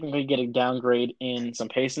did technically get a downgrade in some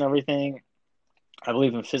pace and everything, I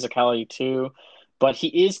believe in physicality too. But he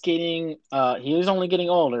is only getting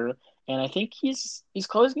older, and I think he's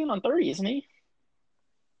closing in on 30, isn't he?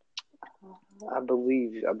 I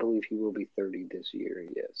believe he will be 30 this year.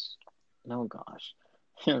 Yes. Oh gosh.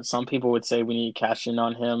 Some people would say we need to cash in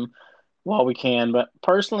on him while we can, but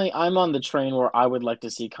personally, I'm on the train where I would like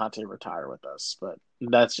to see Conte retire with us. But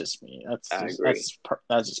that's just me. I agree.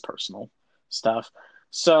 That's just personal stuff.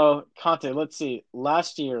 So Conte, let's see.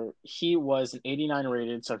 Last year he was an 89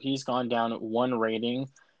 rated, so he's gone down one rating,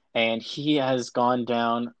 and he has gone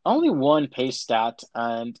down only one pace stat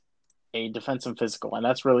and a defensive physical, and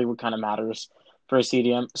that's really what kind of matters for a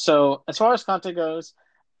CDM. So as far as Conte goes,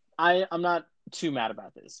 I'm not too mad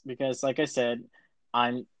about this because, like I said,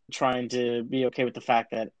 I'm trying to be okay with the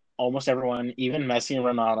fact that almost everyone, even Messi and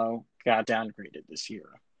Ronaldo, got downgraded this year.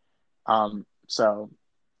 So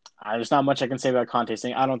there's not much I can say about Conte's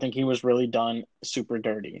thing. I don't think he was really done super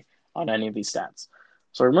dirty on any of these stats.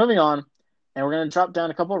 So we're moving on, and we're going to drop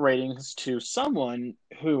down a couple of ratings to someone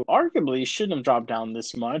who arguably shouldn't have dropped down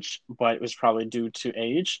this much, but it was probably due to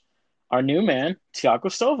age. Our new man,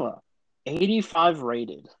 Thiago Silva, 85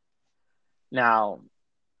 rated. Now,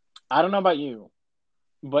 I don't know about you,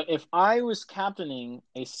 but if I was captaining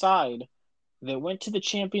a side that went to the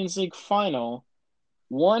Champions League final,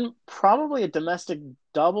 won probably a domestic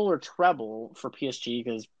double or treble for PSG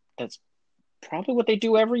because that's probably what they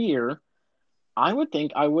do every year, I would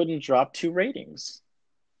think I wouldn't drop two ratings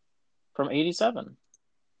from 87.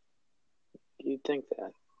 You'd think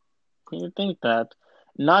that. You'd think that.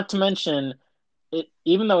 Not to mention, it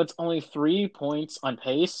even though it's only 3 points on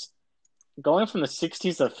pace, going from the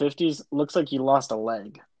 60s to 50s looks like you lost a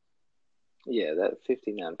leg. Yeah, that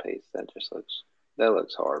 59 pace, that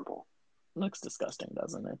looks horrible. Looks disgusting,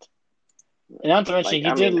 doesn't it? And not to mention, Like, he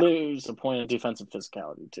I did mean, lose a point of defensive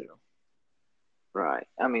physicality too. right.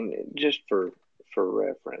 I mean, just for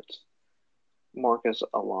reference, Marcus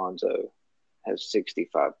Alonso has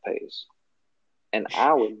 65 pace. And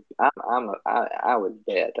I would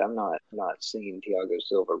bet, I'm not seeing Thiago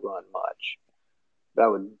Silva run much, but I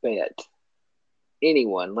would bet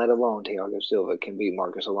anyone, let alone Thiago Silva, can beat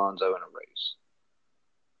Marcus Alonso in a race.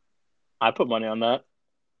 I put money on that.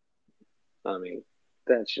 I mean,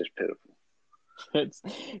 that's just pitiful. It's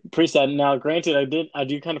pretty sad. Now, granted, I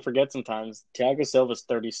do kind of forget sometimes. Thiago Silva's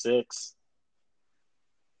 36.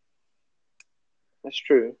 That's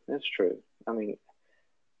true. That's true. I mean,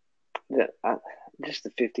 just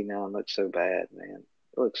the 59 looks so bad, man.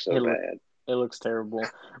 It looks so It look bad. it looks terrible.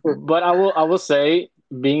 But I will say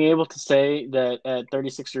being able to say that at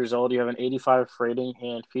 36 years old you have an 85 rating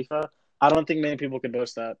in FIFA, I don't think many people could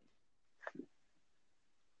boast that.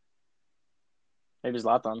 Maybe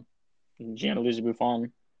Zlatan, Gianluigi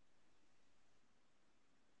Buffon.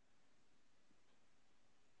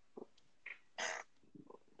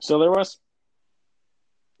 So there was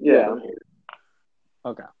Yeah,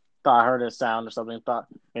 okay. Thought I heard a sound or something. Thought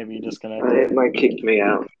maybe you disconnected. it might kick me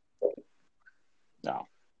out. No.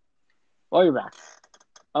 Well, you're back.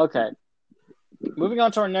 Okay. Moving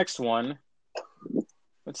on to our next one.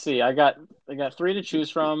 Let's see. I got three to choose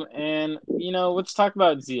from, and let's talk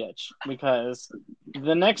about Ziyech because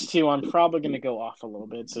The next two, I'm probably going to go off a little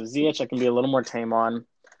bit. So Ziyech, I can be a little more tame on.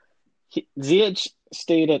 Ziyech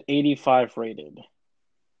stayed at 85 rated.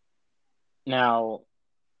 Now,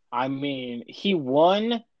 I mean, he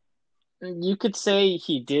won. You could say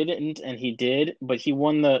he didn't, and he did, but he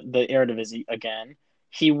won the Eredivisie again.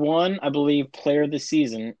 He won, I believe, Player of the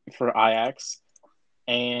Season for Ajax,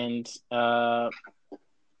 and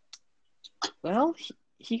well,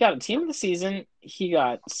 he got a Team of the Season. He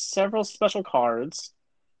got several special cards.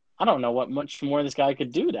 I don't know what much more this guy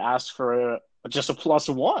could do to ask for just a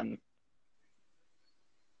 +1.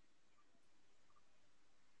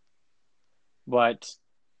 But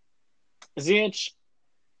Ziyech,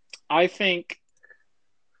 I think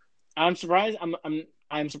I'm surprised.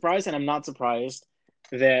 I'm surprised, and I'm not surprised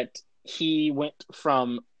that he went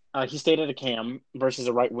from he stayed at a cam versus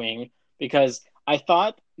a right wing because I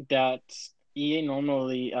thought that EA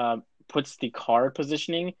normally puts the card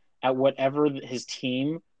positioning at whatever his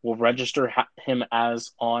team will register him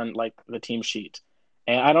as on like the team sheet,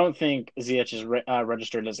 and I don't think Ziyech is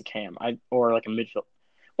registered as a cam. Or like a midfield.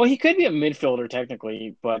 Well, he could be a midfielder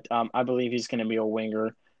technically, but I believe he's going to be a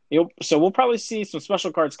winger. So we'll probably see some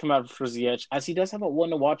special cards come out for Ziyech, as he does have a one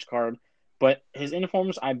to watch card, but his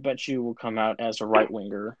informs I bet you will come out as a right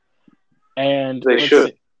winger. And They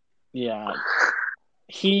should. Yeah,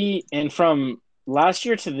 and from last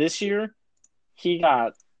year to this year, he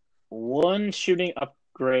got one shooting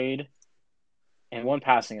upgrade and one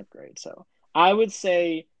passing upgrade. So I would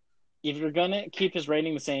say if you're gonna keep his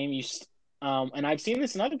rating the same, and I've seen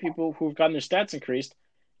this in other people who've gotten their stats increased.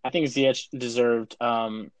 I think Ziyech deserved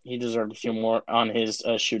a few more on his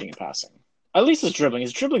shooting and passing. At least his dribbling.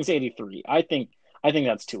 His dribbling's 83. I think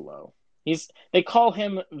that's too low. They call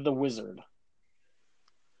him the wizard.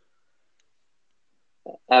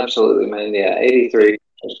 Absolutely, man. Yeah, 83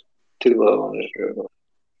 is too low on this dribble.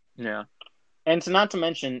 Yeah. And not to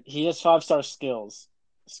mention, he has 5-star skill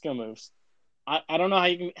moves. I don't know how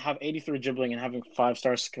you can have 83 dribbling and having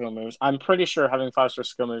 5-star skill moves. I'm pretty sure having 5-star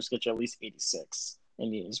skill moves get you at least 86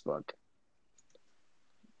 in EA's book.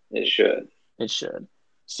 It should. It should.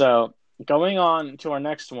 So going on to our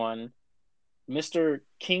next one, Mr.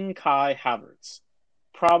 King Kai Havertz.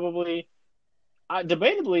 Probably,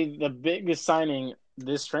 debatably, the biggest signing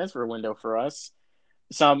this transfer window for us.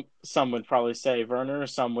 Some would probably say Werner.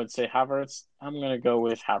 Some would say Havertz. I'm going to go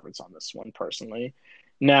with Havertz on this one personally.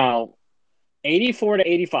 Now, 84 to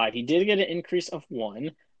 85. He did get an increase of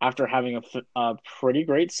 1 after having a pretty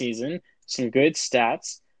great season, some good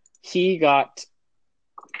stats. He got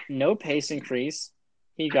no pace increase.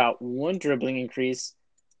 He got 1 dribbling increase,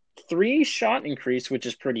 3 shot increase, which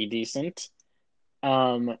is pretty decent,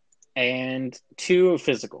 and 2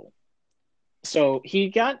 physical. So he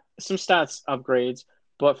got some stats upgrades,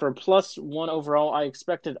 but for +1 overall, I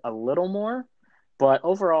expected a little more. But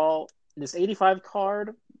overall, this 85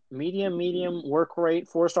 card, medium work rate,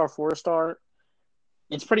 4-star, 4-star,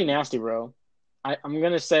 it's pretty nasty, bro. I'm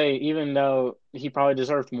going to say, even though he probably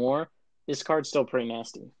deserved more, this card's still pretty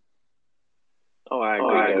nasty. Oh,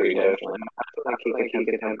 I agree, definitely. I feel like he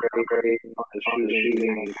could have great on the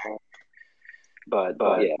shooting. But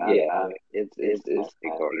yeah, it's a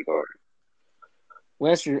card.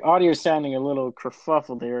 Wes, your audio is sounding a little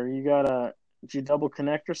kerfuffled there. Did you double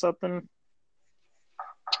connect or something?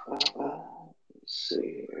 Let's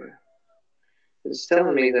see here. It's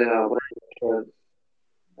telling me that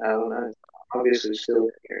I don't know. Obviously, still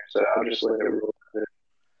here, so I'll just let it roll.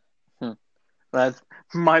 That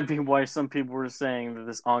might be why some people were saying that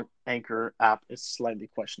this Anchor app is slightly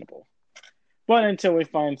questionable. But until we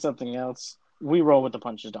find something else, we roll with the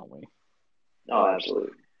punches, don't we? Oh,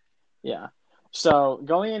 absolutely. Yeah. So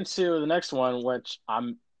going into the next one, which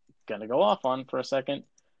I'm going to go off on for a second,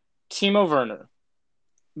 Timo Werner.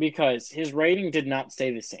 Because his rating did not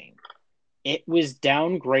stay the same. It was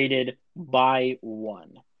downgraded by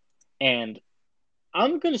 1. And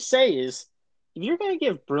I'm going to say is, if you're going to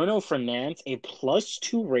give Bruno Fernandes a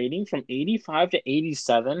 +2 rating from 85 to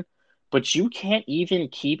 87, but you can't even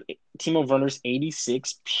keep Timo Werner's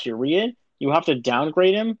 86, period, you have to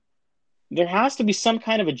downgrade him, there has to be some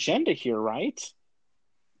kind of agenda here, right?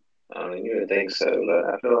 I mean, you would think so, but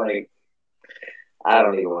I feel like I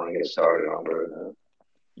don't even want to get started on Bruno.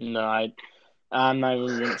 No, I'm not even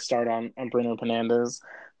going to start on Bruno Fernandes.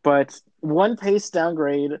 But 1 pace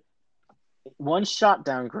downgrade, 1 shot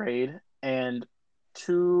downgrade, and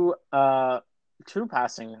 2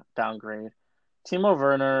 passing downgrade. Timo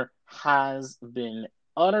Werner has been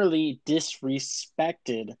utterly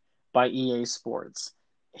disrespected by EA Sports.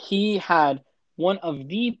 He had one of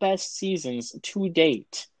the best seasons to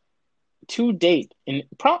date. He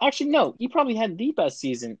probably had the best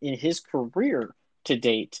season in his career to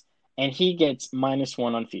date, and he gets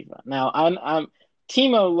 -1 on FIFA. Now, I'm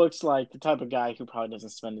Timo looks like the type of guy who probably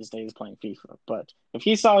doesn't spend his days playing FIFA, but if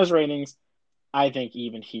he saw his ratings, I think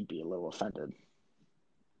even he'd be a little offended.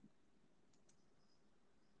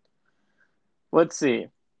 Let's see.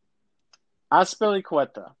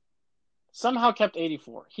 Azpilicueta somehow kept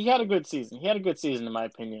 84. He had a good season. He had a good season, in my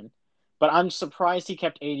opinion. But I'm surprised he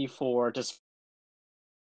kept 84.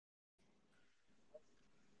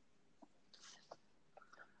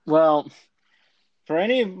 Well, for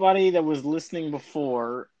anybody that was listening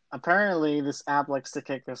before, apparently this app likes to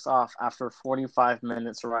kick us off after 45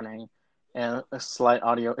 minutes running and slight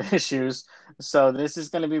audio issues. So this is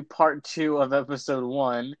going to be part 2 of episode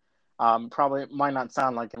 1. Probably might not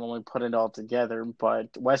sound like it when we put it all together,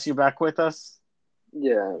 but Wes, you back with us?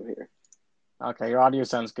 Yeah, I'm here. Okay, your audio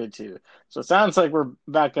sounds good too. So it sounds like we're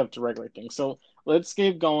back up to regular things. So let's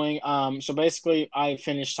keep going. So basically, I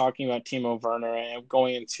finished talking about Timo Werner and I'm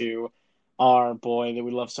going into our boy that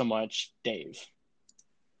we love so much, Dave.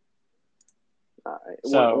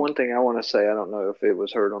 One thing I want to say, I don't know if it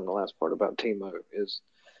was heard on the last part about Timo, is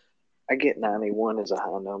I get 91 as a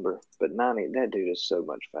high number, but 90, that dude is so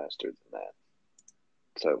much faster than that.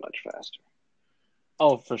 So much faster.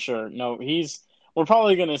 Oh, for sure. No, we're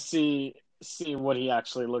probably gonna see what he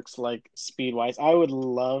actually looks like speed wise. I would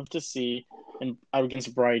love to see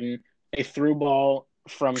against Brighton a through ball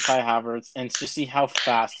from Kai Havertz and to see how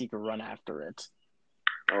fast he could run after it.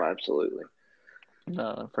 Oh, absolutely.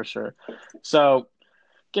 No, for sure. So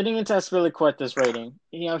getting into Azpilicueta's rating,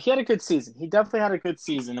 he had a good season. He definitely had a good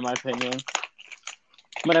season, in my opinion.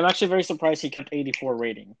 But I'm actually very surprised he kept 84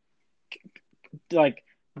 rating. Like,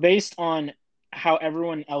 based on how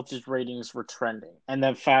everyone else's ratings were trending and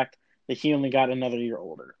the fact that he only got another year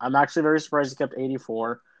older. I'm actually very surprised he kept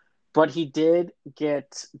 84, but he did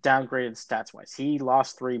get downgraded stats-wise. He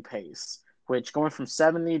lost 3 pace, which going from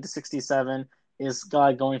 70 to 67 is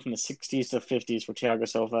going from the 60s to 50s for Thiago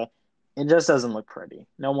Silva. It just doesn't look pretty.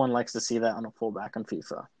 No one likes to see that on a fullback on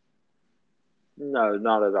FIFA. No,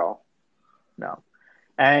 not at all. No.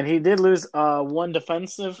 And he did lose 1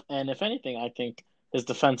 defensive, and if anything, I think his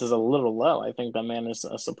defense is a little low. I think that man is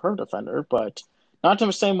a superb defender, but not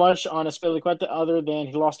to say much on Azpilicueta other than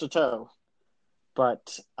he lost a toe.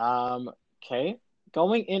 But, okay.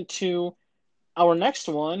 Going into our next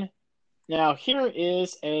one. Now, here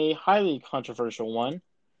is a highly controversial one.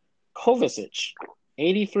 Kovacic,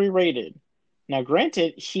 83 rated. Now,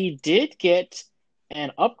 granted, he did get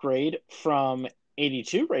an upgrade from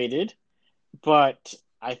 82 rated, but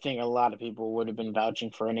I think a lot of people would have been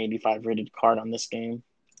vouching for an 85 rated card on this game.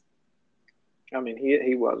 I mean,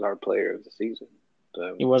 he was our player of the season.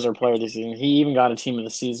 So. He was our player of the season. He even got a team of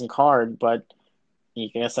the season card, but I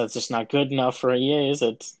guess that's just not good enough for EA, is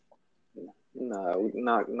it? No,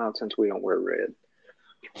 not since we don't wear red.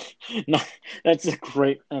 No, that's a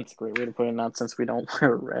great way to put it. Not since we don't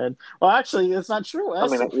wear red. Well, actually, it's not true. I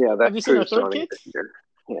mean, yeah, that's have you seen our third kit?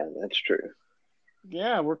 Yeah, that's true.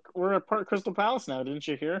 Yeah, we're a part of Crystal Palace now. Didn't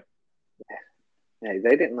you hear? Hey,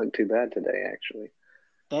 they didn't look too bad today, actually.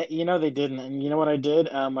 They didn't. And you know what I did?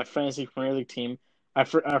 My fantasy Premier League team. I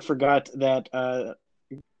forgot that.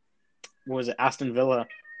 What was it? Aston Villa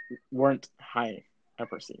weren't high.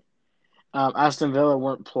 Aston Villa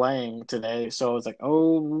weren't playing today, so I was like,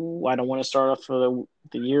 oh, I don't want to start off for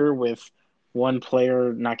the year with one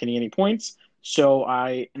player not getting any points. So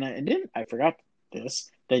I forgot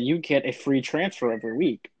that you get a free transfer every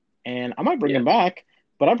week. And I might bring him back,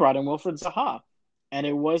 but I brought in Wilfred Zaha. And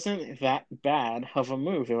it wasn't that bad of a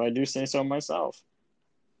move, if I do say so myself.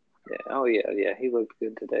 Yeah. Oh, yeah. He looked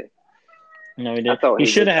good today. No, he did. He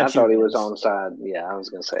should have had I thought he was onside. Yeah, I was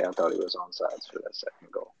going to say, I thought he was onside for that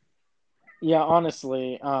second goal. Yeah,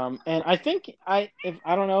 honestly, and I think I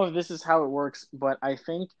don't know if this is how it works, but I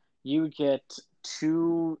think you get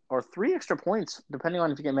 2 or 3 extra points depending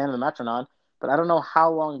on if you get man of the match or not. But I don't know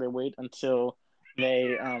how long they wait until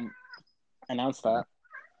they announce that.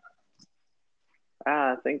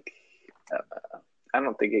 I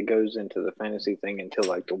don't think it goes into the fantasy thing until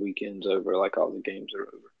like the weekend's over, like all the games are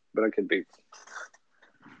over. But it could be.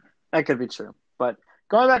 That could be true. But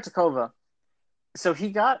going back to Kova. So he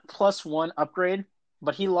got +1 upgrade,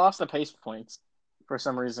 but he lost the pace points for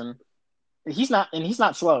some reason. He's not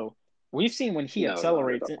slow. We've seen when he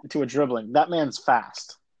accelerates into a dribbling, that man's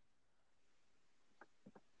fast.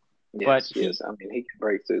 Yes, yes. I mean, he can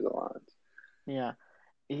break through the lines. Yeah.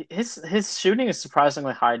 His shooting is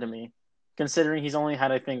surprisingly high to me, considering he's only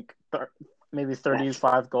had, I think, maybe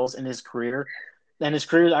 35 goals in his career. And his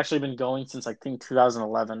career has actually been going since, I think,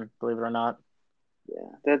 2011, believe it or not.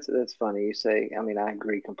 Yeah, that's funny you say. I mean, I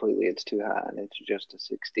agree completely. It's too high, and it's just a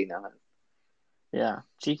 69. Yeah,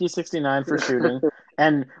 cheeky 69 for shooting.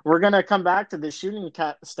 And we're going to come back to the shooting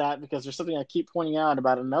stat because there's something I keep pointing out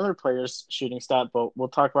about another player's shooting stat, but we'll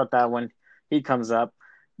talk about that when he comes up.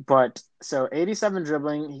 But so 87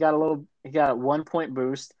 dribbling, he got a 1 point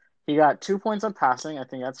boost. He got 2 points on passing. I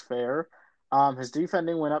think that's fair. His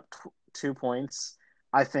defending went up 2 points.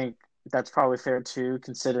 I think that's probably fair too,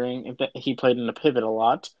 considering he played in the pivot a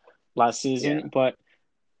lot last Yeah, season. But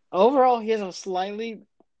overall, he has a slightly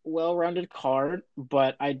well-rounded card,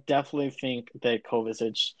 but I definitely think that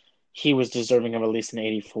Kovacic, he was deserving of at least an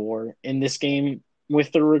 84 in this game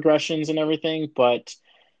with the regressions and everything. But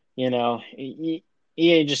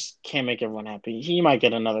EA just can't make everyone happy. He might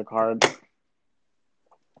get another card.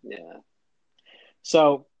 yeah.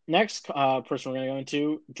 So next person we're going to go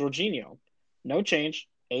into, Jorginho. No change,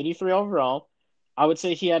 83 overall. I would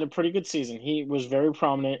say he had a pretty good season. He was very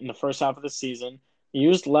prominent in the first half of the season. He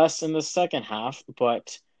used less in the second half,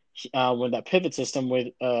 but with that pivot system with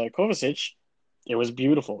Kovacic, it was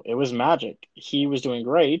beautiful. It was magic. He was doing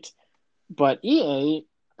great, but EA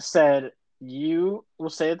said you will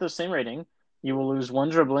stay at the same rating. You will lose one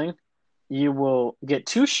dribbling. You will get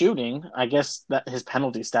two shooting. I guess that his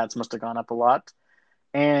penalty stats must have gone up a lot,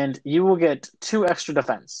 and you will get two extra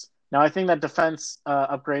defense. Now, I think that defense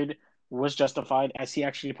upgrade was justified as he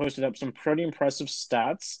actually posted up some pretty impressive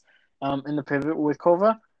stats in the pivot with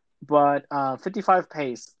Kova, but 55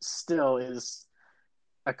 pace still is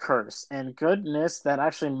a curse. And goodness, that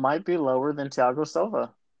actually might be lower than Thiago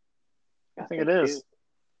Silva. I I think it think it is. is.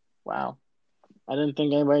 Wow. I didn't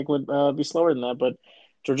think anybody would be slower than that, but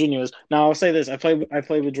Jorginho is. Now I'll say this: I played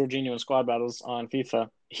with Jorginho in squad battles on FIFA.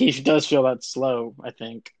 He does feel that slow. I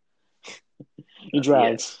think he Yes,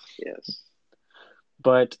 drags. yes.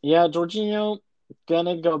 But yeah, Jorginho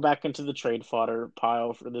gonna go back into the trade fodder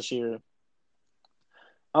pile for this year.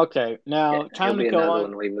 Okay, Yeah, now he'll time to be go another on.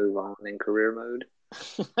 one we move on in career mode.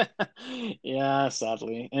 Yeah,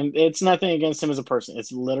 sadly, and it's nothing against him as a person.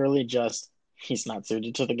 It's literally just he's not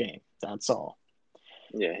suited to the game. That's all.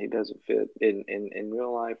 Yeah, he doesn't fit in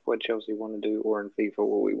real life what Chelsea want to do, or in FIFA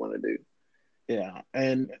what we want to do. Yeah,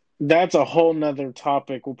 and that's a whole nother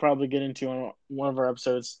topic we'll probably get into on one of our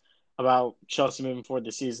episodes about Chelsea moving forward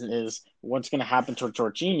this season is what's going to happen to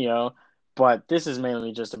Jorginho, but this is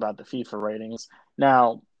mainly just about the FIFA ratings.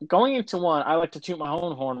 Now, going into one, I like to toot my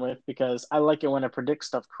own horn with because I like it when I predict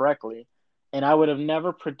stuff correctly, and I would have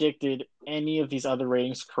never predicted any of these other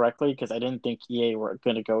ratings correctly because I didn't think EA were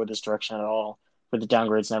going to go this direction at all with the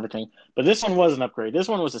downgrades and everything. But this one was an upgrade. This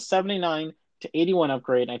one was a 79 to 81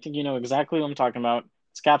 upgrade. I think you know exactly what I'm talking about.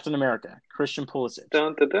 It's Captain America, Christian Pulisic.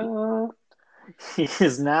 Dun, dun, He, dun. he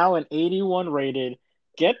is now an 81 rated.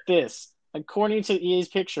 Get this, according to EA's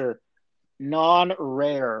picture,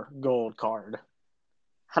 non-rare gold card.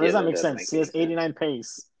 How does Yeah, that that make doesn't sense? make He any has sense. 89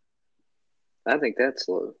 pace. I think that's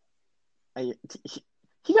low. I, he,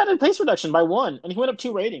 he got a pace reduction by one, and he went up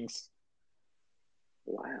two ratings.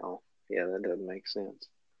 Wow. Yeah, that doesn't make sense.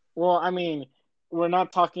 Well, I mean, we're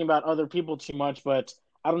not talking about other people too much, but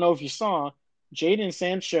I don't know if you saw, Jadon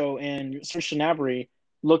Sancho and Serge Gnabry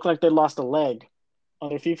look like they lost a leg on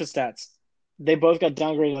their FIFA stats. They both got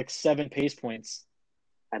downgraded like 7 pace points.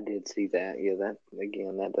 I did see that. Yeah, that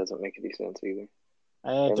again, that doesn't make any sense either. It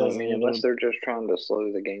And I doesn't mean, either. unless they're just trying to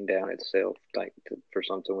slow the game down itself, like for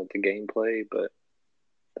something with the gameplay, but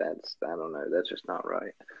that's I don't know. That's just not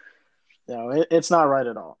right. No, it's not right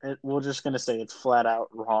at all. We're just going to say it's flat out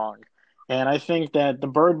wrong. And I think that the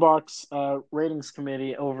Bird Box ratings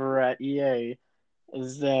committee over at EA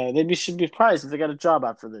should be surprised if they got a job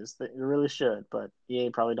after this. They really should, but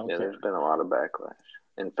EA probably don't Yeah, care. there's been a lot of backlash,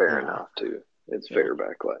 and fair Yeah, enough too. It's yeah. fair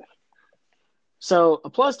backlash. So a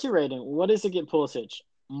 +2 rating. What does it get Pulisic?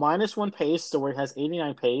 -1 pace, so where he has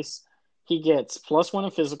 89 pace. He gets +1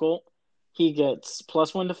 in physical. He gets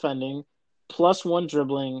 +1 defending, +1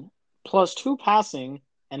 dribbling, +2 passing,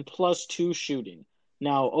 and +2 shooting.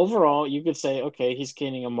 Now, overall, you could say, okay, he's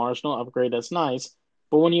getting a marginal upgrade. That's nice.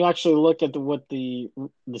 But when you actually look at what the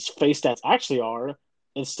face stats actually are,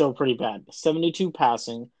 it's still pretty bad. 72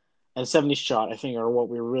 passing and 70 shot, I think, are what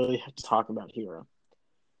we really have to talk about here.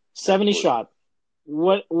 70 Absolutely. shot.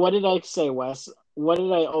 What did I say, Wes? What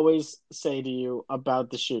did I always say to you about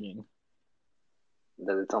the shooting?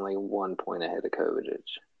 That it's only 1 point ahead of Kovacic,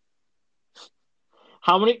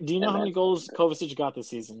 How many? Do you know and how many that goals Kovacic got this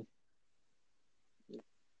season?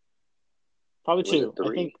 Probably was it two. I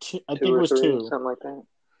three, think two, I two think it or was three, two. something like that.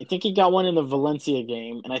 I think he got one in the Valencia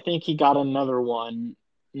game, and I think he got another one,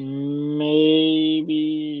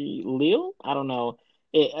 maybe Lille. I don't know.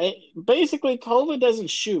 Basically, Kova doesn't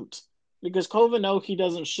shoot because Kova know he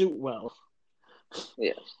doesn't shoot well,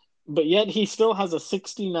 Yes. but yet he still has a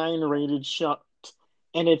 69 rated shot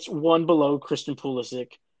and it's one below Christian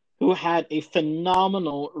Pulisic, who had a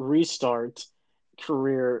phenomenal restart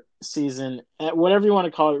career season. Whatever you want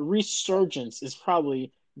to call it, resurgence is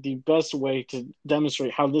probably the best way to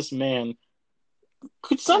demonstrate how this man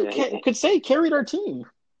Yeah, could say carried our team.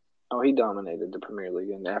 he dominated the Premier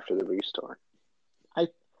League and after the restart. I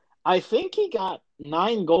I think he got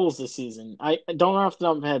 9 goals this season. I don't know off the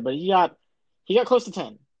top of my head, but he got close to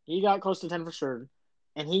 10. He got close to 10 for sure,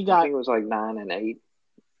 and he I got think it was like 9 and 8.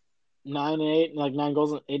 9 and 8, like 9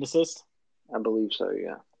 goals and 8 assists. I believe so.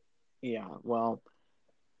 Yeah. Yeah, well,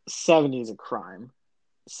 70 is a crime.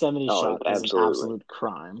 70 Oh, shot is an absolutely. absolute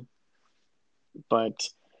crime. But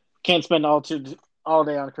can't spend all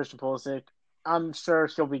day on Christian Pulisic. I'm sure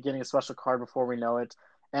he'll be getting a special card before we know it.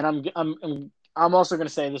 And I'm also going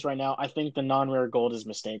to say this right now. I think the non-rare gold is a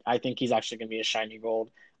mistake. I think he's actually going to be a shiny gold.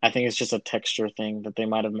 I think it's just a texture thing that they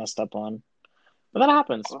might have messed up on. But that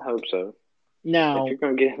happens. I hope so. If Now, you're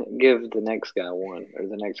going to give the next guy one, or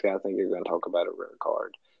the next guy I think you're going to talk about a rare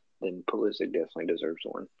card, then Pulisic definitely deserves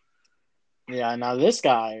one. yeah, now this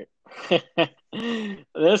guy,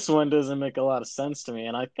 this one doesn't make a lot of sense to me.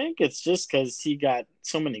 And I think it's just because he got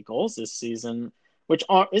so many goals this season, which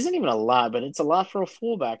isn't even a lot, but it's a lot for a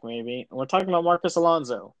fullback, maybe. And we're talking about Marcus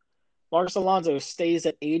Alonso. Marcus Alonso stays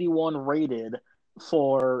at 81 rated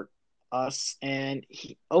for us, and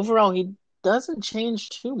overall, he doesn't change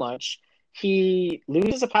too much. He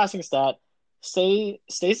loses a passing stat, stays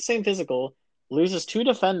the same physical, loses 2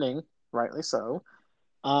 defending, rightly so,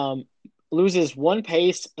 um, loses 1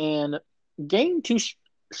 pace, and gained 2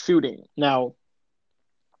 shooting. Now,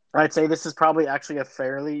 I'd say this is probably actually a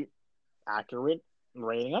fairly accurate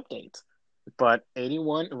rating update, but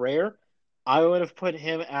 81 rare, I would have put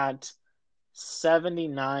him at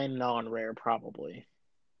 79 non-rare probably.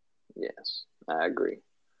 Yes, I agree.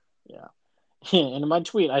 Yeah. And in my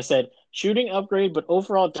tweet, I said shooting upgrade, but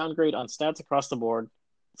overall downgrade on stats across the board.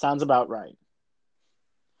 Sounds about right.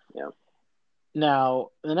 Yeah. Now,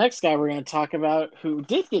 the next guy we're going to talk about who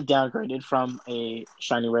did get downgraded from a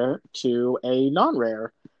shiny rare to a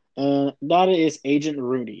non-rare, and that is Agent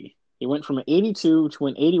Rudy. He went from an 82 to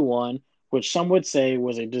an 81, which some would say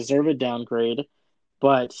was a deserved downgrade,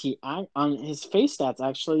 but he on his face stats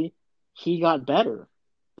actually he got better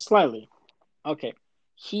slightly. Okay,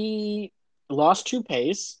 he lost 2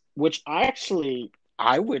 pace, which I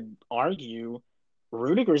would argue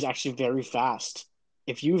Rudiger is actually very fast.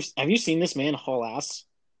 If you have you seen this man haul ass?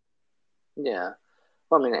 Yeah.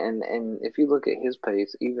 Well, I mean, and if you look at his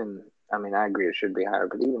pace, even I mean, I agree it should be higher,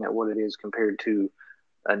 but even at what it is compared to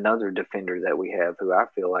another defender that we have, who I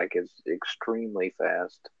feel like is extremely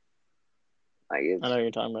fast, like I it's know what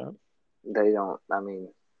you're talking about. they don't. I mean,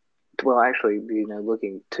 well, actually,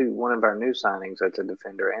 looking to one of our new signings that's a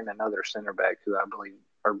defender and another center back who I believe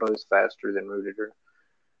are both faster than Rudiger.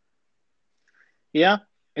 Yeah,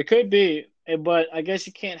 it could be, but I guess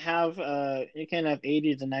you can't have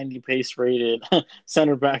 80 to 90 pace rated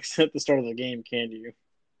center backs at the start of the game, can you?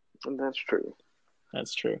 And that's true.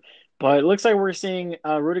 That's true. But it looks like we're seeing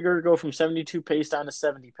Rudiger go from 72 pace down to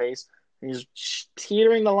 70 pace. He's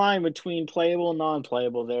teetering the line between playable and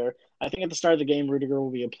non-playable there. I think at the start of the game, Rudiger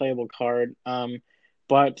will be a playable card.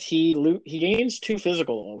 But he gains 2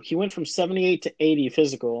 physical. He went from 78 to 80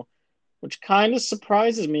 physical, which kind of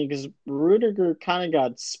surprises me because Rudiger kind of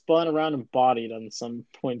got spun around and bodied on some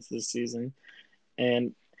points this season.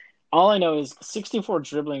 And all I know is 64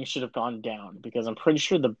 dribbling should have gone down because I'm pretty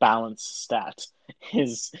sure the balance stat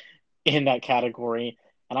is in that category.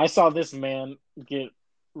 And I saw this man get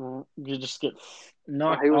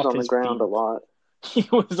knocked He was off on the his ground a feet. lot. He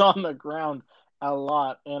was on the ground a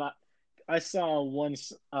lot, and I saw one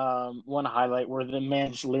highlight where the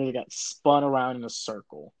man just literally got spun around in a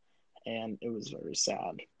circle, and it was very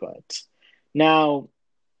sad. But now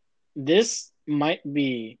this might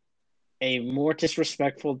be a more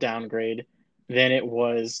disrespectful downgrade than it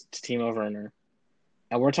was to Timo Werner.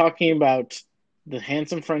 And we're talking about the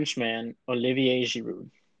handsome Frenchman, Olivier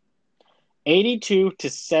Giroud. 82 to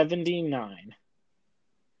 79.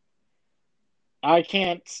 I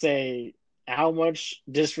can't say how much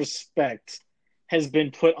disrespect has been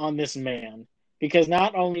put on this man because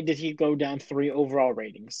not only did he go down 3 overall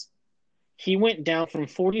ratings, he went down from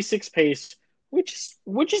 46 pace,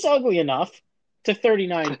 which is ugly enough, to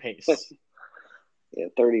 39 pace. Yeah,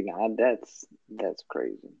 39. That's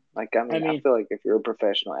crazy. Like I I mean, I mean, feel like if you're a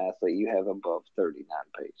professional athlete, you have above 39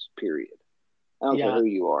 pace. Period. I don't care yeah, who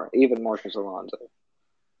you are, even Marcus Alonso.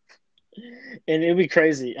 and it'd be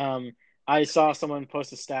crazy. I saw someone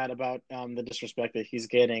post a stat about the disrespect that he's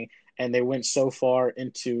getting, and they went so far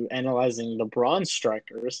into analyzing the bronze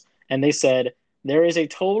strikers, and they said There is a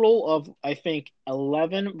total of, I think,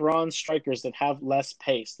 11 bronze strikers that have less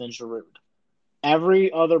pace than Giroud.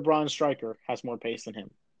 Every other bronze striker has more pace than him.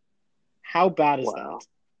 How bad is Wow. that?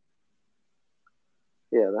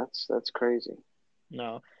 Yeah, that's crazy.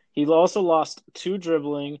 No. He also lost two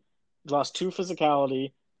dribbling, lost two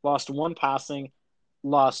physicality, lost one passing,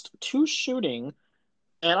 lost two shooting.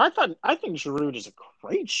 And I think Giroud is a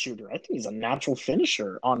great shooter. I think he's a natural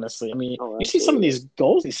finisher, honestly. I mean, Oh, you see some of absolutely. these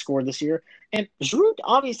goals he scored this year, and Giroud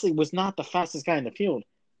obviously was not the fastest guy in the field,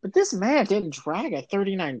 but this man didn't drag at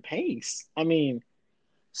 39 pace. I mean,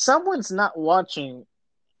 someone's not watching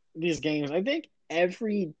these games. I think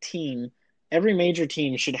every team, every major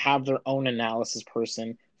team should have their own analysis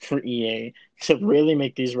person for EA to really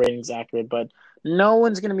make these ratings accurate, but no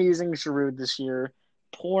one's going to be using Giroud this year.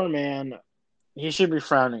 Poor man. He should be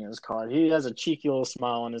frowning his card. He has a cheeky little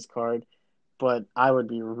smile on his card, but I would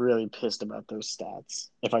be really pissed about those stats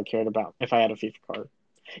if I had a FIFA card.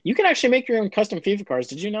 You can actually make your own custom FIFA cards.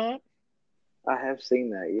 Did you know that? I have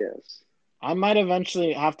seen that, yes. I might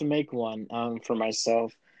eventually have to make one for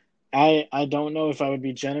myself. I don't know if I would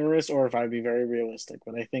be generous or if I would be very realistic,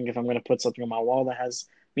 but I think if I'm going to put something on my wall that has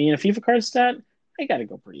me in a FIFA card stat, I got to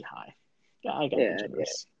go pretty high. Yeah, I got to be Yeah.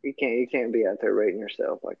 generous. You can't be out there rating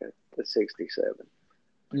yourself like a 67.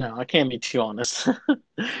 No, I can't be too honest.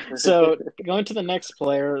 So going to the next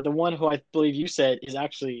player, the one who I believe you said is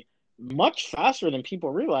actually much faster than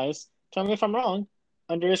people realize. Tell me if I'm wrong.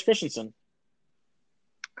 Andreas Christensen.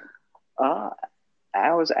 uh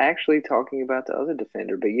I was actually talking about the other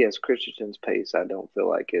defender, but yes, Christensen's pace I don't feel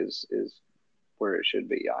like is where it should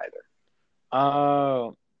be either.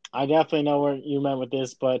 Oh, I definitely know where you meant with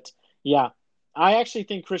this, but yeah, I actually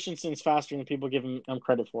think Christensen's faster than people give him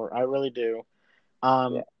credit for. I really do.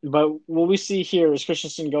 Yeah. But what we see here is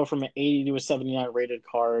Christensen go from an 80 to a 79 rated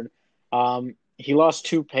card. He lost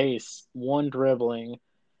two pace, one dribbling.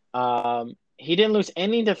 He didn't lose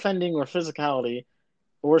any defending or physicality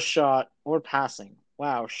or shot or passing.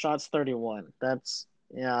 Wow, shots 31. That's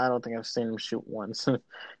yeah, I don't think I've seen him shoot once.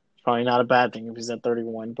 Probably not a bad thing if he's at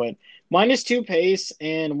 31, but minus two pace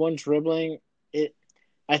and one dribbling, it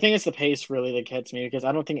I think it's the pace really that gets me because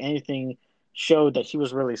I don't think anything showed that he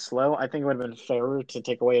was really slow. I think it would have been fairer to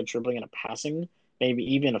take away a dribbling and a passing, maybe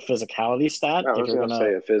even a physicality stat I if was you're gonna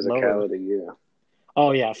gonna say a lower. physicality, yeah.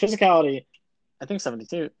 Oh yeah, physicality. I think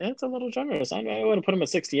 72. It's a little generous. I would have put him at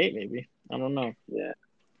 68 maybe. I don't know. Yeah.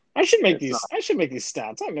 I should make It's these. not I should make these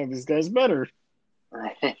stats. I know these guys better.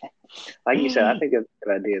 like you said, I think it's a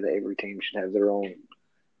good idea that every team should have their own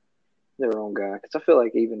guy. Because I feel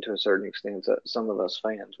like even to a certain extent, some of us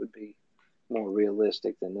fans would be more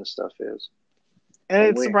realistic than this stuff is, And and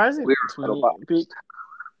it's we're surprising we're to a little me. biased.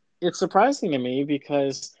 It's surprising to me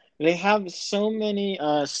because they have so many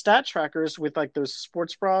stat trackers with like those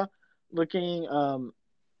sports bra looking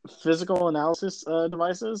physical analysis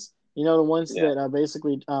devices. You know, the ones Yeah. that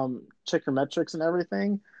basically check your metrics and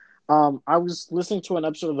everything. I was listening to an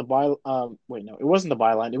episode of the by. Wait, no, it wasn't the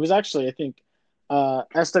Byline. It was actually, I think,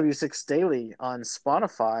 SW6 Daily on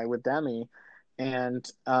Spotify with Demi, and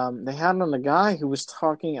they had on a guy who was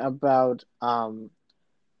talking about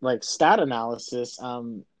like stat analysis.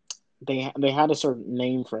 They had a certain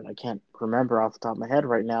name for it. I can't remember off the top of my head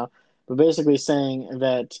right now, but basically saying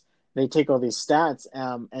that they take all these stats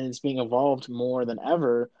and it's being evolved more than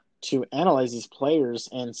ever to analyze these players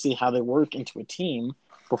and see how they work into a team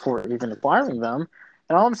before even acquiring them.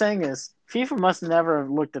 And all I'm saying is FIFA must never have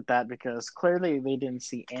looked at that because clearly they didn't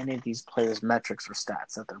see any of these players' metrics or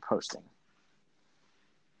stats that they're posting.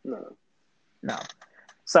 No. No.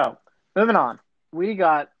 So moving on, we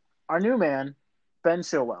got our new man, Ben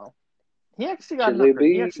Chilwell. He actually got an Chili upgrade.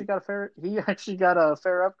 B. He actually got a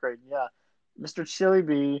fair upgrade. Yeah. Mr. Chili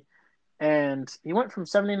B, and he went from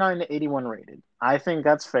 79 to 81 rated. I think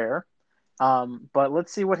that's fair. But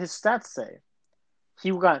let's see what his stats say.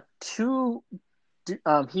 He got two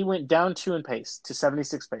he went down 2 in pace to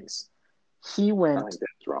 76 pace. He I went think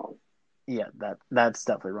that's wrong. yeah, that's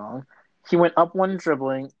definitely wrong. He went up 1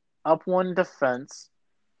 dribbling, up 1 defense,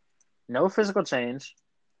 no physical change,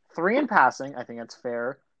 3 in passing. I think that's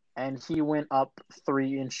fair. And he went up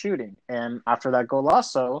 3 in shooting. And after that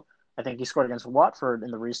golazo, I think he scored against Watford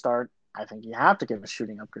in the restart. I think you have to give a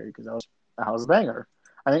shooting upgrade because that was a banger.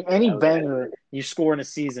 I think any That was banger you score in a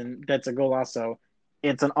season that's a golazo,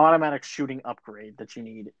 it's an automatic shooting upgrade that you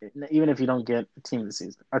need, even if you don't get team of the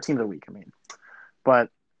season or team of the week. I mean, but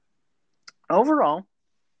overall,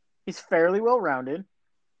 he's fairly well rounded.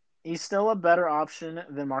 He's still a better option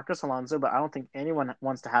than Marcos Alonso, but I don't think anyone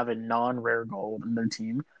wants to have a non-rare gold in their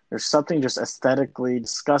team. There's something just aesthetically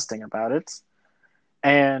disgusting about it.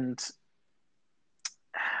 And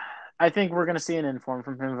I think we're going to see an inform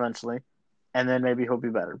from him eventually, and then maybe he'll be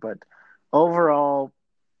better. But overall,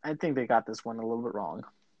 I think they got this one a little bit wrong.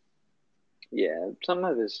 Yeah, some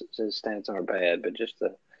of his stats aren't bad, but just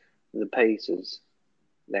the pace is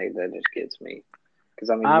that just gets me. Because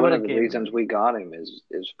I mean, I would one of have the gave him. reasons we got him is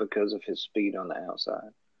because of his speed on the outside.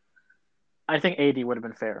 I think 80 would have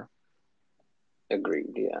been fair,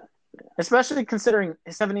 Agreed. Yeah. especially considering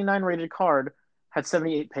his 79 rated card had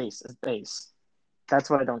 78 pace as base. That's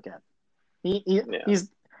what I don't get. He, he Yeah. he's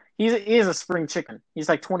he is a spring chicken. He's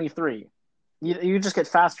like 23. You just get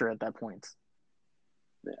faster at that point.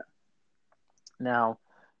 Yeah. Now,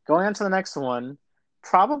 going on to the next one,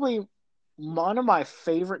 probably one of my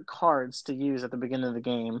favorite cards to use at the beginning of the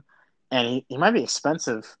game, and he might be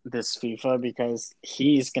expensive this FIFA because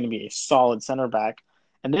he's going to be a solid center back.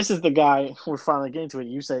 And this is the guy we're finally getting to it.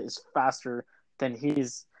 You say is faster than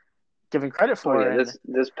he's given credit Oh for, yeah. and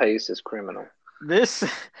This pace is criminal. this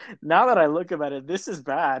now that I look at it, this is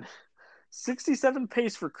bad. 67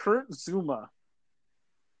 pace for Kurt Zuma.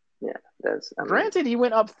 Yeah. That's. I mean. Granted, he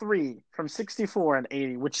went up 3 from 64 and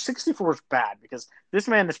 80, which 64 is bad because this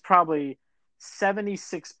man is probably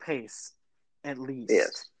 76 pace at least.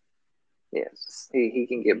 Yes. Yes. He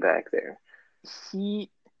can get back there. He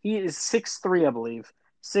is 6'3", I believe.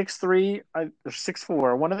 6'3", or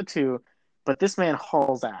 6'4", one of the two. But this man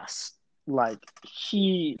hauls ass. Like,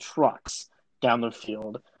 he trucks down the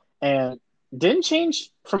field. And didn't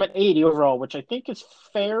change from an 80 overall, which I think is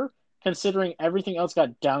fair considering everything else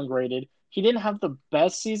got downgraded. He didn't have the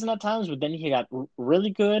best season at times, but then he got really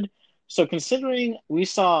good. So considering we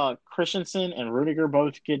saw Christensen and Rudiger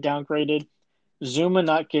both get downgraded, Zuma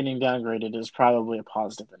not getting downgraded is probably a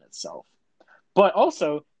positive in itself. But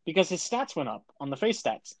also because his stats went up on the face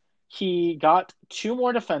stats. He got 2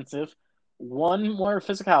 more defensive, 1 more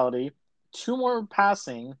physicality, 2 more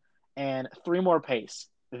passing, and 3 more pace.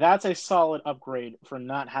 That's a solid upgrade for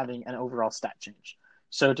not having an overall stat change.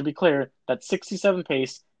 So to be clear, that's 67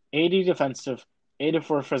 pace, 80 defensive,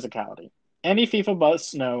 84 physicality. Any FIFA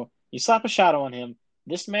buffs know you slap a shadow on him,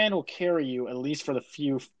 this man will carry you at least for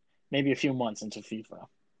maybe a few months into FIFA.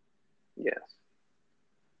 Yes.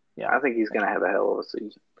 Yeah, I think he's going to have a hell of a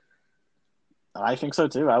season. I think so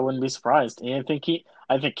too. I wouldn't be surprised. And I think he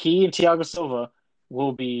and Thiago Silva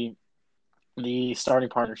will be the starting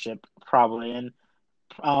partnership probably. And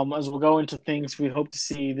as we'll go into things we hope to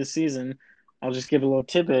see this season, I'll just give a little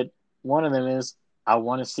tidbit. One of them is I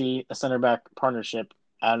want to see a center back partnership,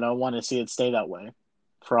 and I want to see it stay that way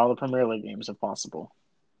for all the Premier League games if possible.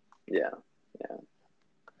 Yeah. Yeah.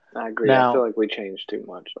 I agree. I Now, feel like we changed too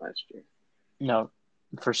much last year. no,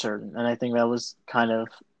 for certain, and I think that was kind of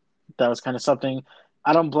something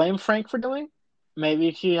I don't blame Frank for doing.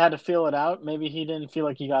 Maybe he had to feel it out. Maybe he didn't feel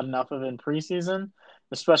like he got enough of it in preseason,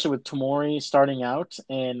 especially with Tomori starting out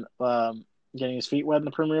and getting his feet wet in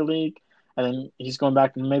the Premier League. And then he's going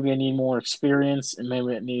back and maybe I need more experience and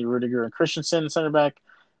maybe I need Rudiger and Christensen center back.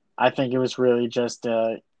 I think it was really just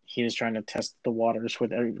he was trying to test the waters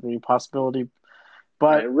with every possibility.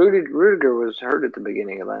 But Rudiger was hurt at the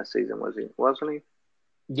beginning of last season, wasn't he?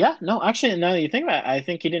 yeah, no, actually, now that you think about it, I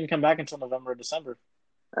think he didn't come back until November or December.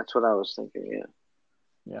 That's what I was thinking. Yeah.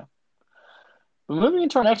 Yeah. But moving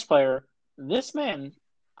into our next player, this man,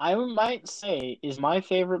 I might say, is my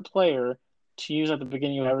favorite player to use at the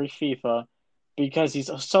beginning of every FIFA because he's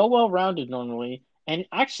so well rounded normally. And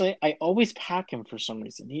actually, I always pack him for some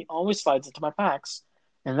reason. He always slides into my packs.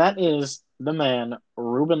 And that is the man,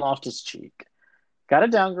 Ruben Loftus Cheek. Got a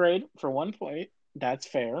downgrade for 1 point. That's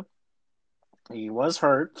fair. He was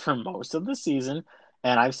hurt for most of the season.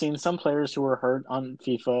 And I've seen some players who were hurt on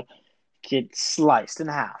FIFA get sliced in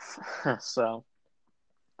half. So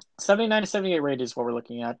 79 to 78 rate is what we're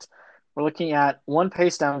looking at. We're looking at 1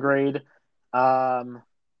 pace downgrade. That's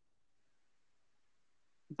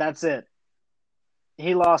it.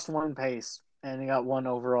 He lost 1 pace and he got 1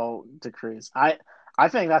 overall decrease. I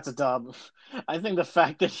think that's a dub. I think the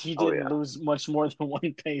fact that he didn't lose much more than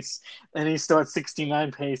 1 pace and he's still at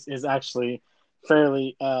 69 pace is actually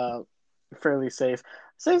fairly safe.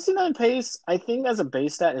 69 pace, I think as a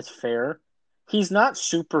base stat is fair. He's not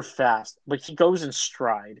super fast, but he goes in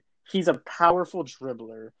stride. He's a powerful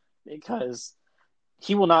dribbler because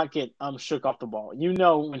he will not get shook off the ball. You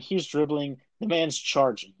know when he's dribbling, the man's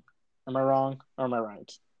charging. Am I wrong or am I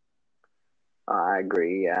right? I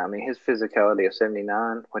agree. Yeah, I mean his physicality of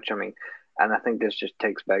 79, which I mean, and I think this just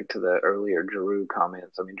takes back to the earlier Giroud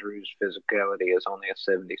comments. I mean Giroud's physicality is only a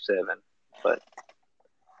 77, but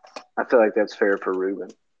I feel like that's fair for Ruben.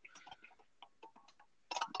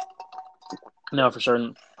 No, for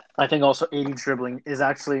certain. I think also 80 dribbling is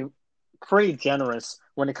actually pretty generous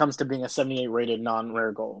when it comes to being a 78 rated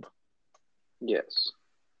non-rare gold. Yes.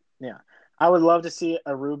 Yeah. I would love to see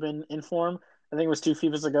a Ruben in form. I think it was two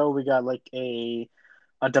FIFAs ago. We got like a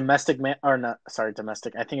domestic man, or not, sorry,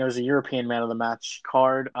 domestic. I think it was a European man of the match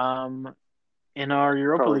card. In our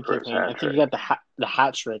Europa Probably League for his campaign, I hat think he trick. got the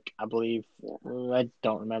hat trick. I believe. Yeah. I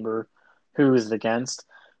don't remember who it was against,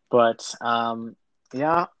 but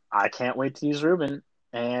yeah, I can't wait to use Ruben.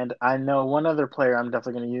 And I know one other player I'm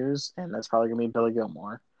definitely going to use, and that's probably going to be Billy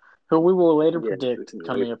Gilmore, who we will later Yes, we predict can wait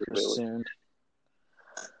coming up for here Billy. soon.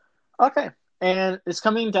 Okay. And it's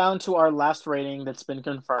coming down to our last rating that's been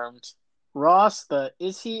confirmed. Ross, the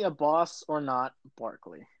is he a boss or not,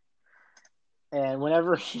 Barkley. And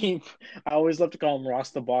whenever he, I always love to call him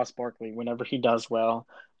Ross the Boss Barkley whenever he does well,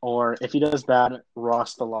 or if he does bad,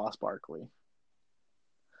 Ross the Lost Barkley.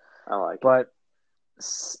 I like it. But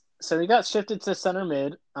so he got shifted to center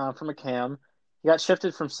mid from a cam. He got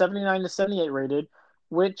shifted from 79 to 78 rated,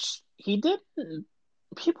 which he didn't.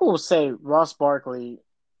 People will say Ross Barkley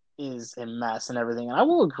is a mess and everything, and I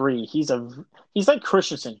will agree. He's like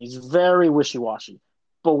Christensen. He's very wishy washy,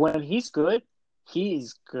 but when he's good,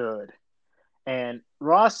 he's good. And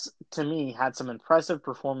Ross, to me, had some impressive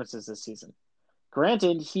performances this season.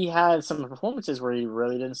 Granted, he had some performances where he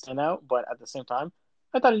really didn't stand out, but at the same time,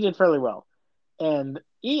 I thought he did fairly well. And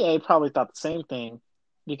EA probably thought the same thing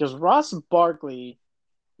because Ross Barkley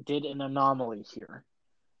did an anomaly here.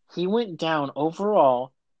 He went down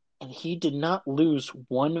overall and he did not lose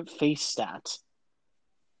one face stat.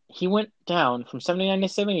 He went down from 79 to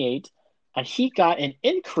 78 and he got an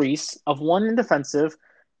increase of one in defensive,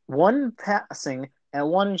 one passing, and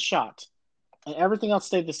one in shot. And everything else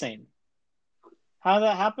stayed the same. How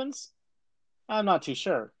that happens? I'm not too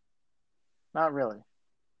sure. Not really.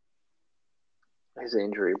 His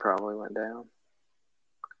injury probably went down.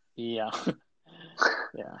 Yeah.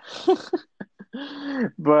 Yeah.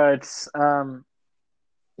 But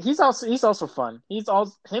he's also fun. He's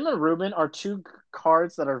also him and Ruben are two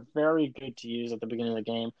cards that are very good to use at the beginning of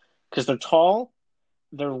the game because they're tall,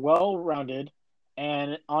 they're well rounded,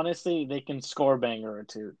 and honestly, they can score a banger or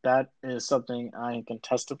two. That is something I can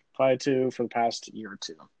testify to for the past year or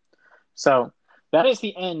two. So that is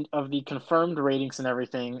the end of the confirmed ratings and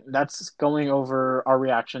everything. That's going over our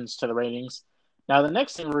reactions to the ratings. Now, the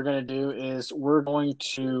next thing we're going to do is we're going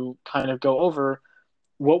to kind of go over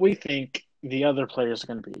what we think the other players are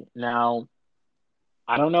going to be. Now,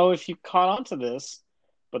 I don't know if you caught on to this,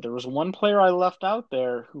 but there was one player I left out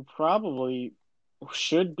there who probably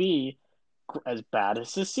should be as bad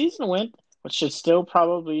as this season went, but should still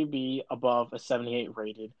probably be above a 78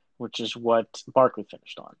 rated, which is what Barkley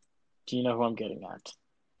finished on. Do you know who I'm getting at?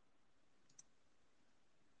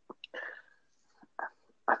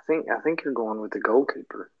 I think you're going with the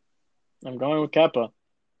goalkeeper. I'm going with Kepa.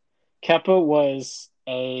 Kepa was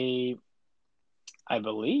I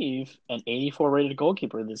believe, an 84 rated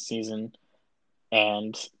goalkeeper this season,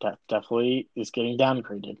 and that definitely is getting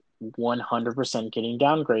downgraded. 100% getting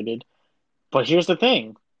downgraded. But here's the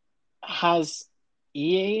thing: has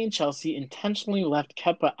EA and Chelsea intentionally left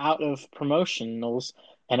Kepa out of promotionals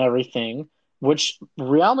and everything, which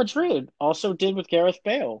Real Madrid also did with Gareth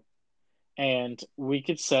Bale? And we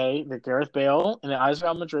could say that Gareth Bale, in the eyes of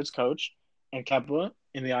Real Madrid's coach, and Kepa,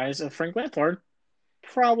 in the eyes of Frank Lampard,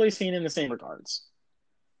 probably seen in the same regards.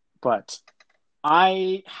 But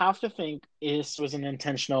I have to think this was an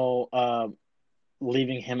intentional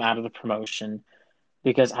leaving him out of the promotion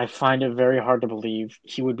because I find it very hard to believe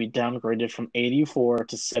he would be downgraded from 84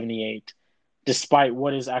 to 78, despite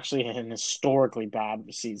what is actually an historically bad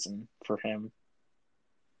season for him.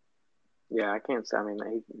 Yeah, I can't say. I mean,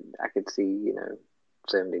 I could see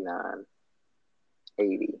 79,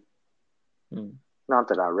 80. Hmm. Not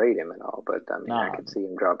that I rate him at all, but I mean, I Nah, could see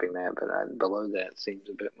him dropping that. But below that seems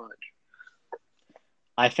a bit much.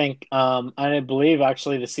 I think I believe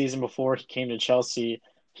actually the season before he came to Chelsea,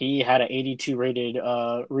 he had an 82 rated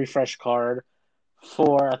refresh card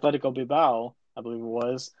for Atletico Bilbao, I believe it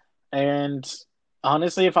was. And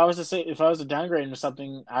honestly, if I was to downgrade him to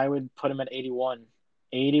something, I would put him at 81.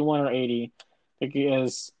 81 or 80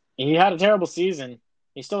 because he had a terrible season.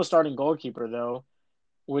 He's still a starting goalkeeper though,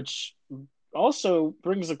 which also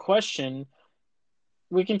brings a question.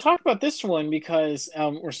 We can talk about this one because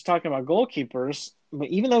we're talking about goalkeepers, but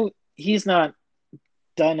even though he's not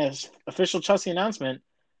done an official Chelsea announcement,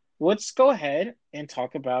 let's go ahead and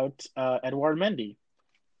talk about Edouard Mendy.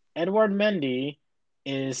 Edouard Mendy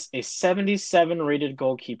is a 77 rated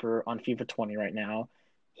goalkeeper on FIFA 20 right now.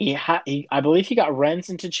 I believe he got Rennes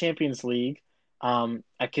into Champions League. I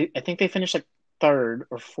think they finished like third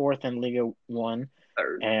or fourth in Liga One,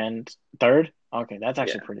 Third. and third. Okay, that's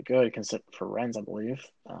actually Yeah, pretty good for Rennes, I believe.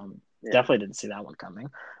 yeah. Definitely didn't see that one coming,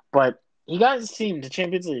 but he got his team to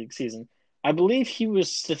Champions League season. I believe he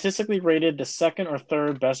was statistically rated the second or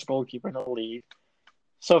third best goalkeeper in the league.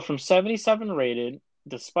 So from 77 rated,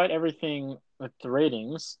 despite everything with the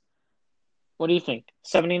ratings, what do you think?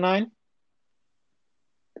 79?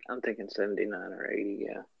 I'm thinking 79 or 80.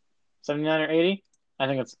 Yeah. 79 or 80? I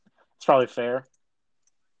think it's probably fair.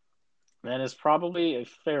 That is probably a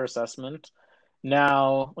fair assessment.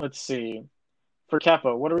 Now, let's see. For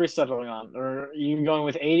Kepa, what are we settling on? Are you going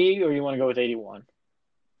with 80 or you want to go with 81?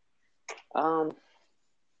 Um,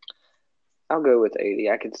 I'll go with 80.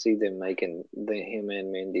 I could see them making him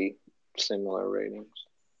and Mendy similar ratings.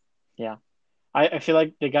 Yeah. I feel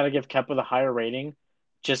like they got to give Kepa the higher rating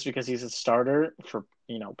just because he's a starter for,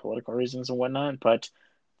 political reasons and whatnot. But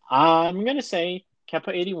I'm going to say Kepa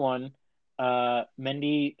 81,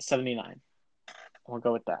 Mendy 79. We'll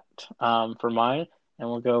go with that for mine, and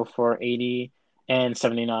we'll go for 80 and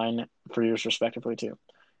 79 for yours, respectively, too.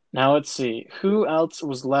 Now, let's see. Who else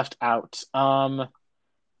was left out?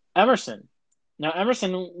 Emerson. Now,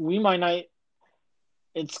 Emerson, we might not.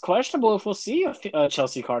 It's questionable if we'll see a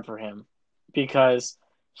Chelsea card for him because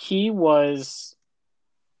he was,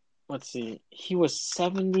 let's see, he was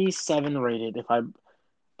 77 rated, if I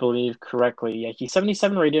believe correctly. Yeah, he's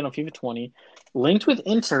 77 rated on FIFA 20, linked with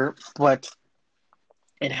Inter, but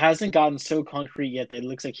it hasn't gotten so concrete yet that it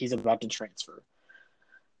looks like he's about to transfer.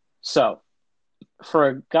 So, for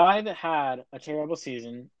a guy that had a terrible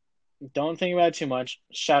season, don't think about it too much.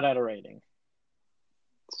 Shout out a rating.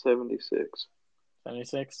 76.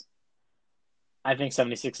 76? I think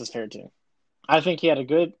 76 is fair too. I think he had a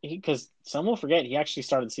good because some will forget he actually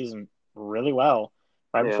started the season really well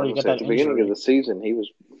right Yeah, I before was he gonna got say at that the beginning of injury. the season, he was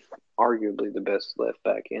arguably the best left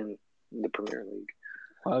back in the Premier League.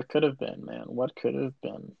 What could have been, man? What could have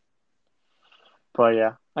been? But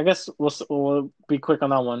yeah, I guess we'll be quick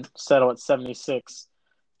on that one. Settle at 76,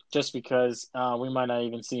 just because we might not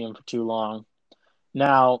even see him for too long.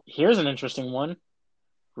 Now, here's an interesting one: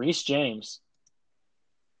 Reece James.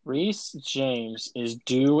 Reece James is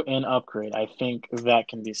due an upgrade. I think that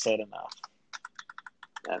can be said enough.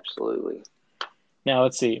 Absolutely. Now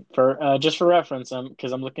let's see. For just for reference,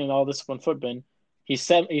 because I'm looking at all this on Footbin, he's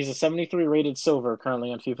a 73 rated silver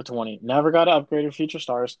currently on FIFA 20. Never got upgraded future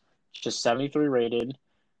stars, just 73 rated.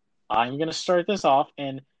 I'm gonna start this off,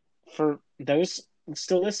 and for those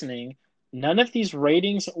still listening, none of these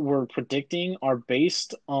ratings we're predicting are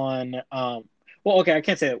based on. Well, okay, I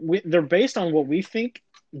can't say that. They're based on what we think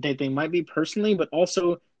that they might be personally, but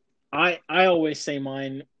also I always say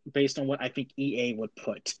mine based on what I think EA would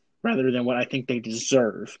put rather than what I think they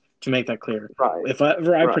deserve. To make that clear, Right. if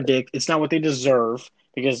ever I Right. predict, it's not what they deserve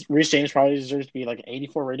because Reece James probably deserves to be like an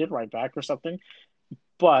 84 rated right back or something.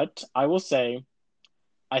 But I will say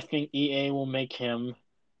I think EA will make him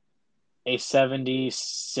a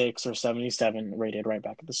 76 or 77 rated right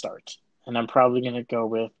back at the start, and I'm probably going to go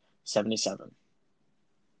with 77.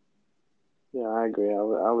 Yeah, I agree.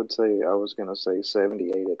 I would say I was gonna say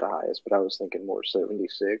 78 at the highest, but I was thinking more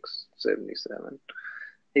 76, 77.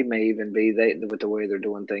 He may even be with the way they're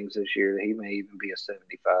doing things this year. He may even be a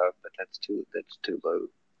 75, but that's too low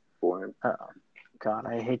for him. Oh, God,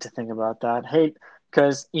 I hate to think about that. Hate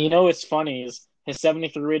because what's funny is his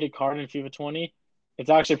 73 rated card in FIFA 20. It's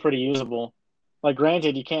actually pretty usable. Like,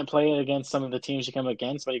 granted, you can't play it against some of the teams you come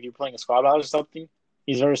against, but if you're playing a squad battle or something,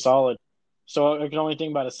 he's very solid. So I can only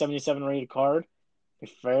think about a 77 rated card. Be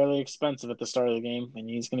fairly expensive at the start of the game, and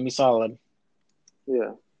he's going to be solid.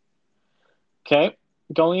 Yeah. Okay,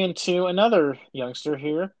 going into another youngster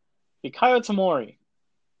here, Fikayo Tomori.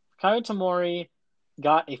 Fikayo Tomori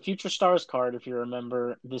got a Future Stars card, if you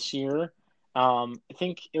remember, this year. I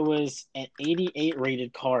think it was an 88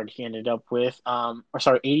 rated card he ended up with, or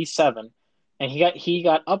sorry, 87, and he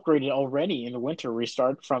got upgraded already in the winter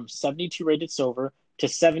restart from 72 rated silver to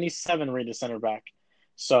 77 rated center back.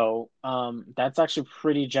 So that's actually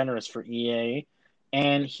pretty generous for EA,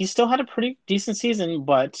 and he still had a pretty decent season,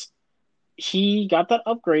 but he got that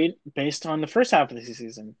upgrade based on the first half of the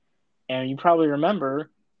season. And you probably remember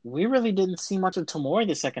we really didn't see much of Tomori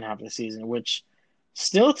the second half of the season, which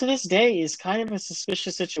still to this day is kind of a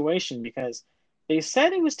suspicious situation because they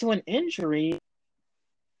said it was to an injury.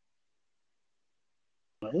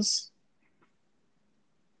 Was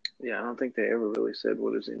Yeah, I don't think they ever really said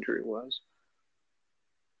what his injury was.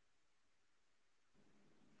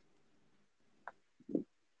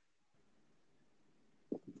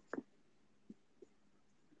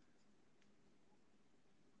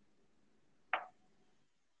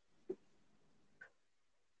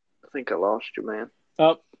 I think I lost you, man.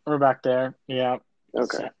 oh, we're back there. Yeah,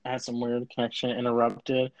 Okay. had some weird connection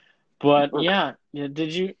interrupted, but Okay. yeah,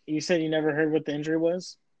 did you said you never heard what the injury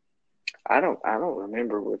was? I don't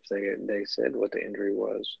remember if they said what the injury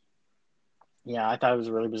was. Yeah, I thought it was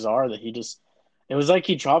really bizarre that it was like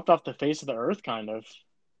he dropped off the face of the earth, kind of.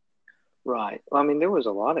 Right. Well, I mean, there was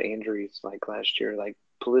a lot of injuries like last year, like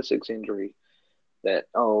Pulisic's injury that,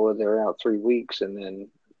 oh, they're out 3 weeks and then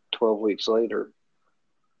 12 weeks later.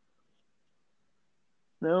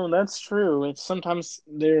 No, that's true. It's sometimes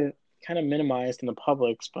they're kind of minimized in the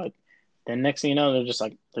publics, but then next thing you know, they're just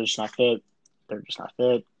not fit. They're just not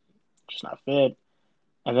fit. Just not fit.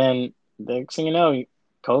 And then the next thing you know,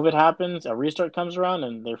 COVID happens, a restart comes around,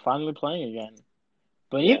 and they're finally playing again.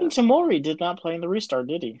 But even Yeah. Tamori did not play in the restart,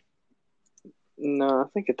 did he? No, I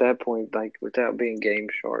think at that point, like without being game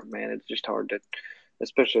sharp, man, it's just hard to,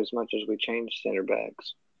 especially as much as we change center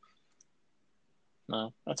backs.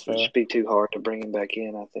 No, that's It'd fair. just be too hard to bring him back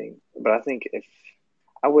in, I think. But I think if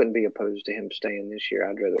I wouldn't be opposed to him staying this year,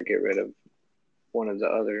 I'd rather get rid of one of the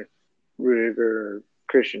other, Rudiger or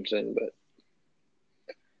Christensen. But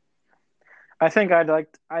I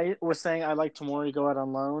was saying I'd like Tamori to go out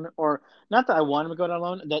on loan, or not that I want him to go out on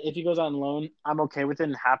loan, that if he goes out on loan, I'm okay with it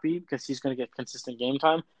and happy because he's going to get consistent game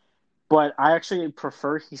time. But I actually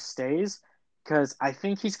prefer he stays because I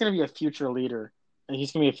think he's going to be a future leader. And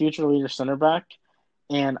he's going to be a future leader center back.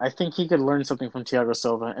 And I think he could learn something from Thiago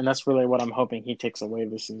Silva. And that's really what I'm hoping he takes away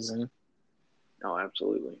this season. no,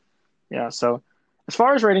 absolutely. Yeah. So as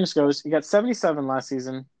far as ratings goes, he got 77 last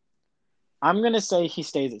season. I'm going to say he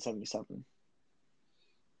stays at 77.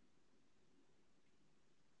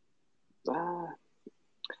 Uh,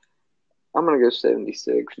 I'm gonna go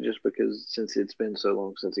 76 just because since it's been so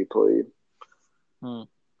long since he played. Hmm.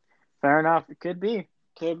 Fair enough. It could be.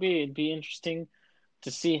 Could be. It'd be interesting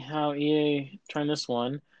to see how EA turn this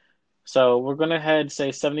one. So we're going to head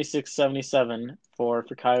say 76, 77 for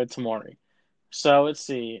Fikayo Tomori. So let's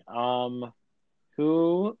see.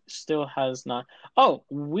 Who still has not? Oh,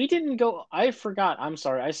 we didn't go. I forgot. I'm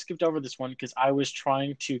sorry. I skipped over this one because I was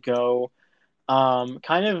trying to go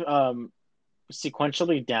kind of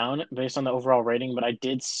sequentially down based on the overall rating, but I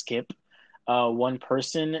did skip one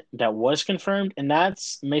person that was confirmed, and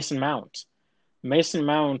that's Mason Mount. Mason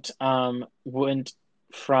Mount went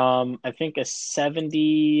from I think a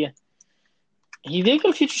 70. He did get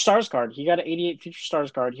a Future Stars card. He got an 88 Future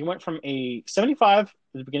Stars card. He went from a 75 at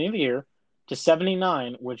the beginning of the year to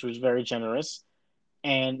 79, which was very generous.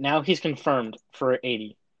 And now he's confirmed for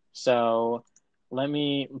 80. So let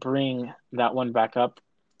me bring that one back up.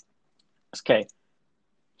 Okay.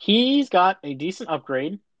 He's got a decent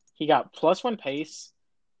upgrade. He got +1 pace,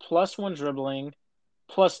 +1 dribbling,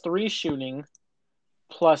 +3 shooting,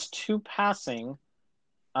 +2 passing,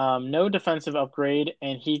 no defensive upgrade,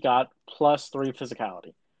 and he got +3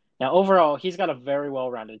 physicality. Now, overall, he's got a very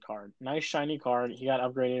well-rounded card. Nice shiny card. He got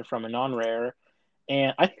upgraded from a non-rare,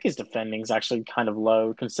 and I think his defending is actually kind of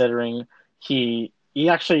low considering he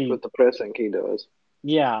actually With the pressing he does.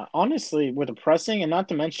 yeah, honestly with the pressing and not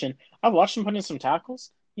to mention I've watched him put in some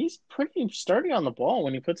tackles. He's pretty sturdy on the ball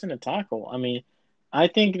when he puts in a tackle. I mean, I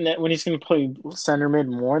think that when he's going to play center mid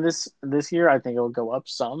more this year, I think it'll go up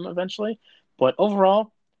some eventually. But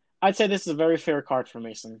overall, I'd say this is a very fair card for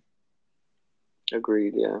Mason.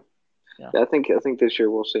 Agreed. Yeah. Yeah, Yeah, I think this year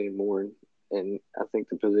we'll see him more, and I think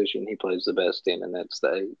the position he plays the best in, and that's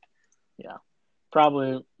the eight. yeah,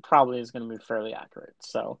 probably is going to be fairly accurate.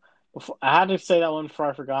 So I had to say that one before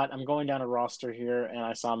I forgot. I'm going down a roster here, and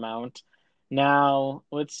I saw Mount. Now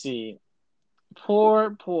let's see. Poor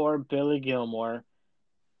Billy Gilmore.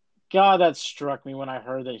 God, that struck me when I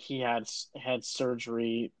heard that he had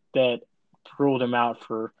surgery that ruled him out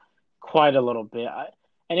for quite a little bit.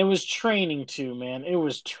 And it was training too, man. It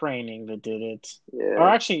was training that did it. Or Yeah.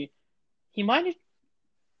 actually, he might have.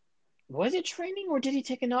 Was it training or did he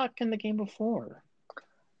take a knock in the game before?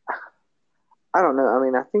 I don't know. I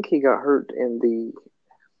mean, I think he got hurt in the.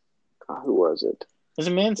 Who was it? Was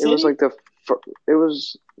it Man It was City? like the. It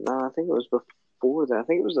was no. I think it was before that. I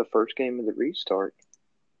think it was the first game of the restart.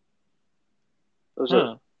 Was it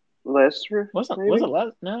Huh. Leicester? Was it Maybe.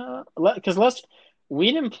 No, because Leicester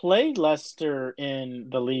we didn't play Leicester in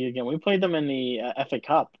the league again. We played them in the FA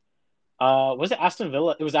Cup. Was it Aston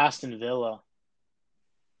Villa? It was Aston Villa. I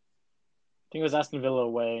think it was Aston Villa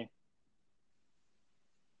away.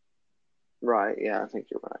 Right. Yeah, I think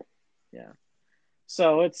you're right. Yeah.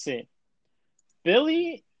 So let's see.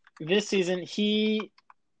 Billy this season he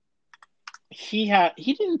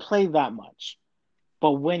didn't play that much,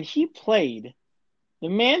 but when he played, the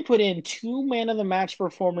man put in two man of the match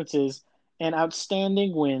performances and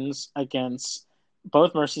outstanding wins against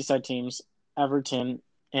both Merseyside teams, Everton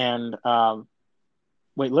and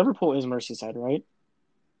wait, Liverpool is Merseyside, right?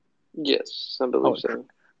 Yes, I Oh, believe so.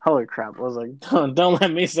 Holy crap! I was like, don't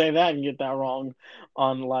let me say that and get that wrong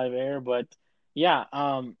on live air. But yeah,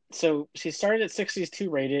 so she started at 62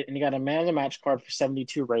 rated, and he got a man of the match card for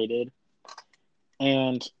 72 rated.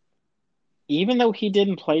 And even though he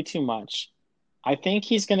didn't play too much, I think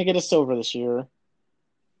he's going to get a silver this year.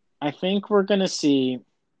 I think we're going to see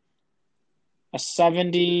a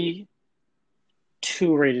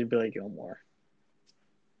 72 rated Billy Gilmore.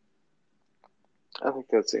 I think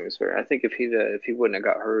that seems fair. I think if he wouldn't have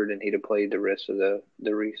got hurt and he'd have played the rest of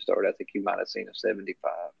the restart, I think you might have seen a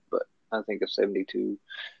 75. But I think a 72,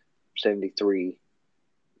 73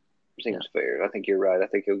 seems fair. I think you're right. I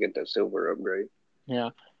think he'll get that silver upgrade. Yeah.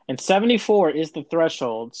 And 74 is the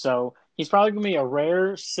threshold. So he's probably going to be a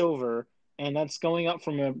rare silver, and that's going up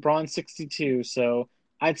from a bronze 62. So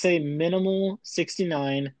I'd say minimal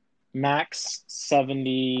 69, max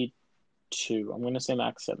 72. I'm going to say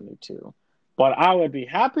max 72. But I would be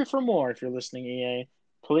happy for more if you're listening, EA.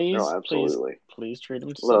 Please, No, absolutely. please treat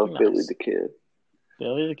him to Love something Billy nice. the Kid.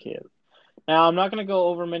 Billy the Kid. Now, I'm not going to go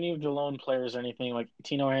over many of the lone players or anything like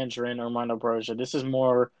Tino Angerin or Armando Broja. This is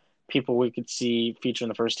more people we could see feature in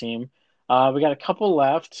the first team. We got a couple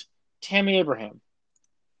left. Tammy Abraham.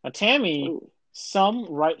 Now, Tammy, Ooh. some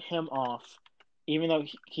write him off, even though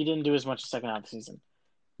he didn't do as much the second half of the season.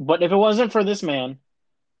 But if it wasn't for this man,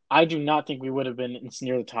 I do not think we would have been as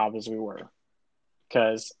near the top as we were.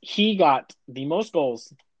 Because he got the most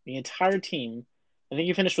goals, the entire team. I think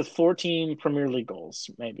he finished with 14 Premier League goals,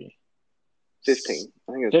 maybe. 15.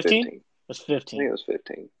 I think it was 15. It was 15. I think it was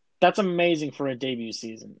 15. That's amazing for a debut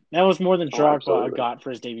season. That was more than Drogba got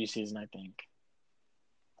for his debut season, I think.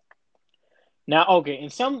 Now, okay,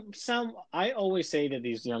 and some I always say that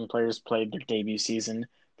these young players played their debut season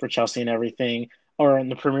for Chelsea and everything, or in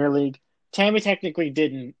the Premier League. Tammy technically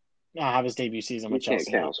didn't have his debut season with Chelsea.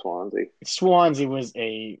 You can't count Swansea. Swansea was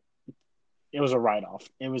a write-off.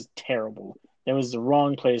 It was terrible. It was the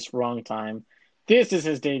wrong place, wrong time. This is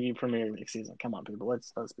his debut Premier League season. Come on, people.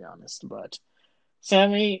 Let's be honest. But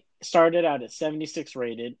Sammy started out at 76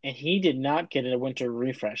 rated, and he did not get a winter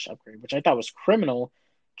refresh upgrade, which I thought was criminal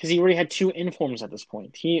because he already had 2 informs at this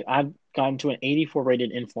point. He had gotten to an 84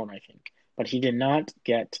 rated inform, I think, but he did not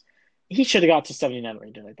get. He should have got to 79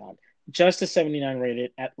 rated, I thought. Just a 79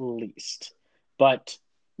 rated at least. But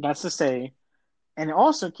that's to say, and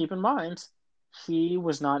also keep in mind, he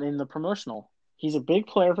was not in the promotional. He's a big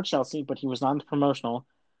player for Chelsea, but he was not in the promotional.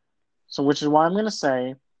 So, which is why I'm going to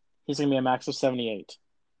say he's going to be a max of 78.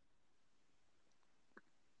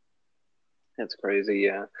 That's crazy,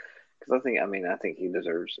 yeah. Because I think he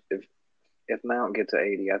deserves. If Mount gets an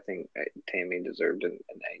 80, I think Tammy deserved an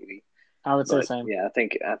 80. I would say same. Yeah, I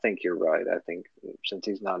think you're right. I think since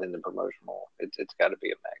he's not in the promotional, it's got to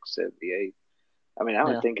be a max 78. I mean, I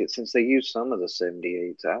would think it since they used some of the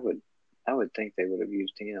 78s. I would think they would have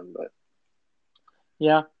used him, but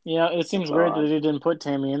yeah. It seems weird that he didn't put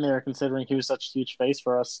Tammy in there, considering he was such a huge face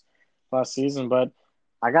for us last season. But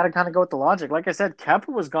I got to kind of go with the logic. Like I said, Kepa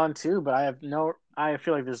was gone too, but I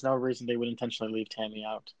feel like there's no reason they would intentionally leave Tammy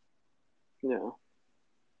out. No.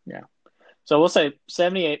 Yeah. So we'll say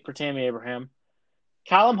 78 for Tammy Abraham.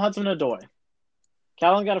 Callum Hudson-Odoi.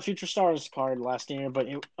 Callum got a Future Stars card last year, but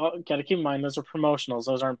got to keep in mind those are promotionals.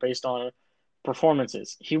 Those aren't based on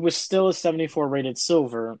performances. He was still a 74 rated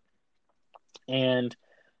silver, and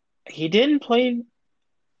he didn't play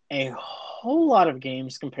a whole lot of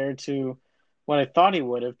games compared to what I thought he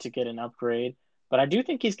would have to get an upgrade. But I do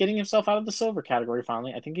think he's getting himself out of the silver category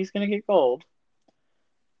finally. I think he's going to get gold.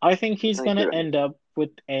 I think he's going to end up with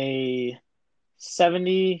a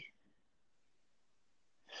 70.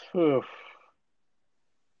 I'm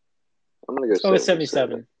going to go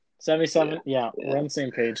 77. 77? Yeah, we're on the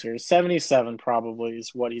same page here. 77 probably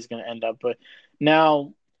is what he's going to end up. But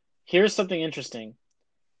now, here's something interesting.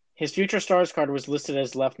 His Future Stars card was listed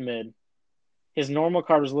as left mid. His normal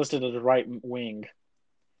card was listed as right wing.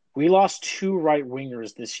 We lost 2 right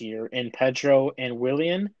wingers this year in Pedro and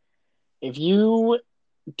Willian. If you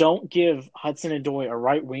don't give Hudson-Odoi a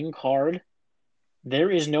right wing card,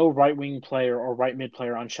 there is no right wing player or right mid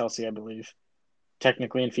player on Chelsea, I believe,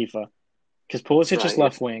 technically in FIFA. Because Pulisic is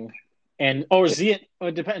left wing. And Ziyech,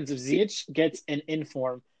 it depends. If Ziyech gets an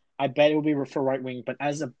inform, I bet it will be for right wing. But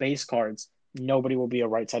as a base cards, nobody will be a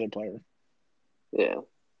right sided player. Yeah.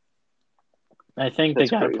 I think they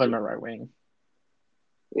got to put him at right wing.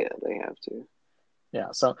 Yeah, they have to.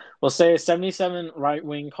 Yeah, so we'll say a 77 right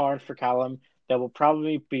wing card for Callum that will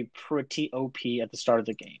probably be pretty OP at the start of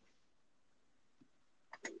the game.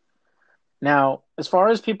 Now, as far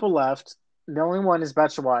as people left, the only one is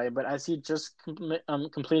Batshuayi, but as he just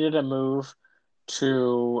completed a move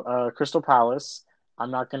to Crystal Palace,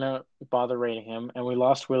 I'm not gonna bother rating him. And we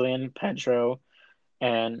lost Willian, Pedro,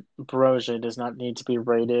 and Broja does not need to be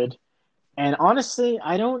rated. And honestly,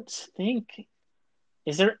 I don't think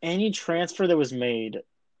is there any transfer that was made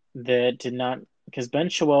that did not because Ben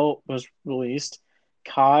Chilwell was released,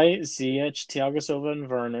 Kai, Ziyech, Thiago Silva, and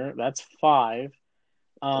Werner. That's five.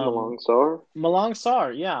 Um, Malong Sar. Malang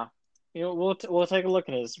Sarr, yeah. We'll take a look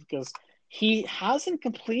at his because he hasn't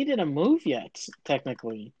completed a move yet.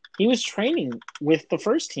 Technically, he was training with the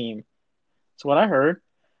first team. That's what I heard.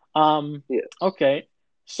 Um, Yes. okay.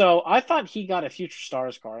 So I thought he got a Future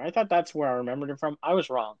Stars card. I thought that's where I remembered him from. I was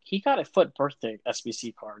wrong. He got a Foot Birthday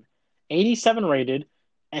SBC card, 87 rated,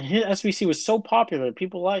 and his SBC was so popular,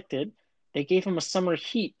 people liked it. They gave him a Summer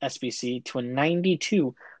Heat SBC to a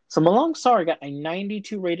 92. So Malong Sarr got a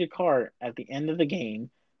 92 rated card at the end of the game,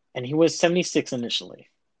 and he was 76 initially.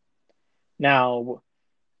 Now,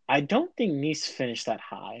 I don't think Nice finished that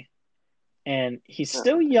high, and he's Uh,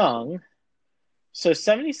 still young. So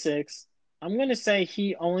 76, I'm going to say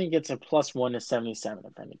he only gets a +1 to 77,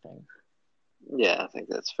 if anything. yeah, I think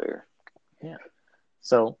that's fair. Yeah.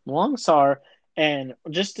 So Longsar, and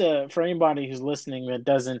just for anybody who's listening that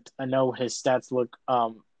doesn't know his stats look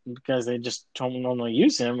because they just don't normally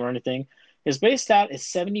use him or anything, his base stat is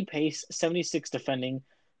 70 pace, 76 defending,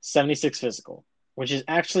 76 physical, which is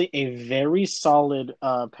actually a very solid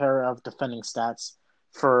pair of defending stats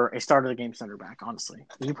for a start of the game center back, honestly.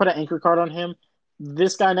 If you put an anchor card on him,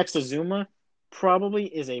 this guy next to Zuma probably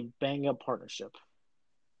is a bang up partnership.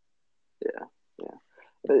 Yeah,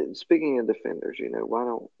 yeah. Speaking of defenders, why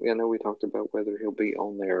don't I know we talked about whether he'll be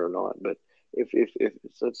on there or not, but if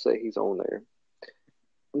let's say he's on there,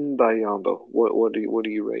 Bayamba, what do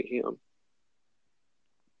you rate him?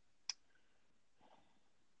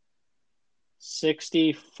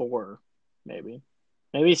 64, maybe.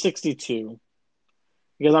 Maybe 62.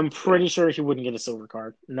 Because I'm Yeah, pretty sure he wouldn't get a silver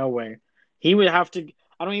card. No way. He would have to.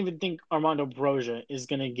 I don't even think Armando Broja is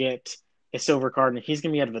going to get a silver card, and he's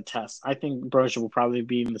going to be out of the test. I think Broja will probably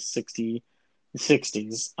be in the 60s,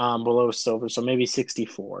 below silver, so maybe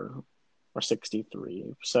 64 or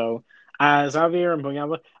 63. So, Xavier and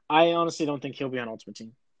Bonyama, I honestly don't think he'll be on Ultimate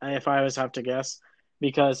Team, if I was to have to guess,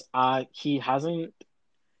 because he hasn't.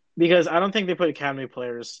 Because I don't think they put academy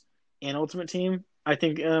players in Ultimate Team. I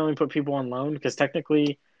think they only put people on loan because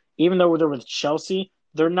technically, even though they're with Chelsea,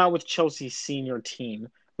 they're not with Chelsea's senior team,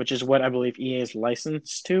 which is what I believe EA is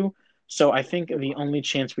licensed to. So I think the only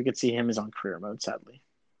chance we could see him is on career mode, sadly.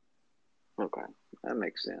 okay, that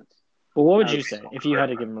makes sense. But what I would hope you he's say on if you had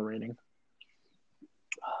to career. give him a rating?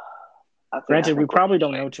 I Granted, we think we're probably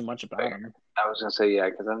don't fair. know too much about him. I was gonna say yeah,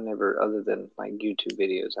 because I've never, other than like YouTube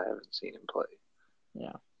videos, I haven't seen him play.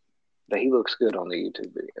 Yeah. But he looks good on the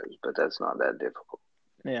YouTube videos, but that's not that difficult.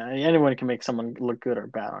 Yeah, anyone can make someone look good or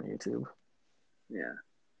bad on YouTube. Yeah,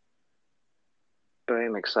 but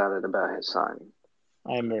I'm excited about his signing.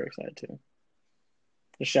 I am very excited too.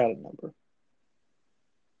 The shout out number.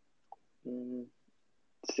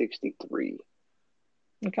 63.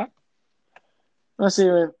 Okay. Let's see.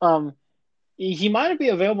 He might be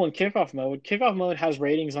available in kickoff mode. Kickoff mode has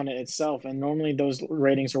ratings on it itself, and normally those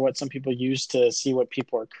ratings are what some people use to see what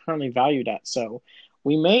people are currently valued at. So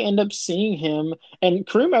we may end up seeing him, and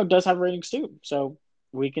career mode does have ratings too. So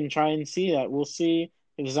we can try and see that. We'll see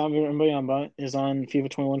if Zamir Mbayamba is on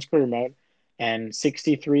FIFA 21's career mode, and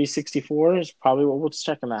 63, 64 is probably what we'll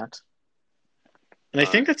check him at. And I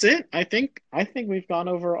All think right, that's it. I think we've gone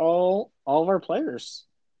over all of our players.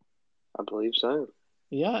 I believe so.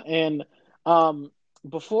 Yeah, and um,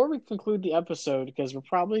 before we conclude the episode, because we're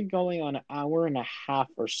probably going on an hour and a half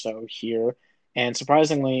or so here, and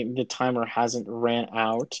surprisingly, the timer hasn't ran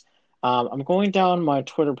out. I'm going down my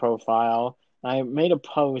Twitter profile. I made a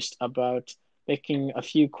post about picking a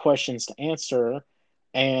few questions to answer,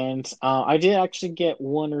 and I did actually get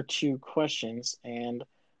one or two questions, and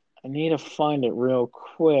I need to find it real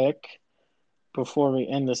quick before we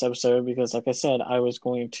end this episode because, like I said, I was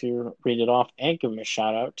going to read it off and give him a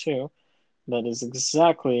shout out too. That is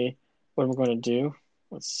exactly what I'm going to do.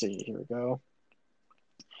 Let's see. Here we go.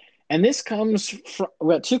 And this comes from,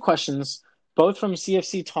 we got two questions, both from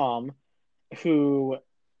CFC Tom, who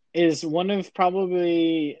is one of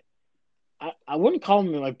probably, I wouldn't call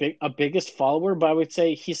him a biggest follower, but I would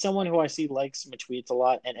say he's someone who I see likes my tweets a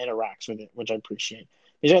lot and interacts with it, which I appreciate.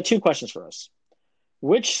 He's got two questions for us.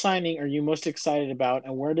 Which signing are you most excited about,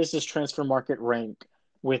 and where does this transfer market rank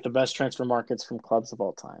with the best transfer markets from clubs of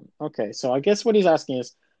all time? Okay, so I guess what he's asking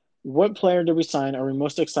is, what player did we sign? Are we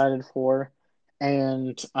most excited for?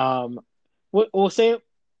 And we'll say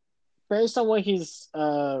based on what he's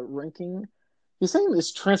ranking, he's saying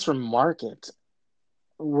this transfer market.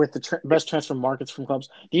 with the best transfer markets from clubs.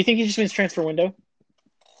 Do you think he just means transfer window?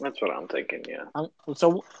 That's what I'm thinking. Yeah.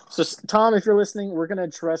 So, Tom, if you're listening, we're going to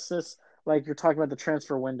address this like you're talking about the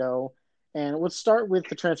transfer window. And let's start with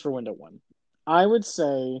the transfer window one. I would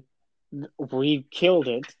say we killed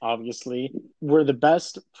it, obviously. We're the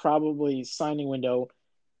best, probably, signing window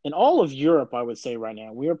in all of Europe, I would say, right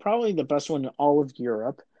now. We are probably the best one in all of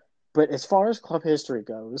Europe. But as far as club history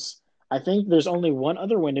goes, I think there's only one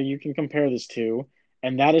other window you can compare this to,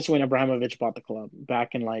 and that is when Abramovich bought the club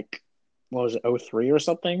back in, like, what was it, '03 or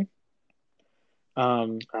something?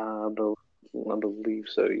 Um, I believe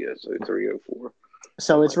so. Yes, 0304,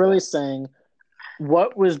 so something it's like really that. saying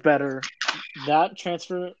what was better, that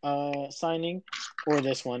transfer signing or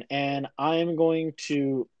this one? And I'm going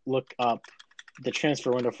to look up the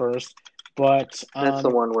transfer window first. But That's the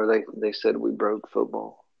one where they said we broke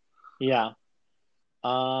football. yeah.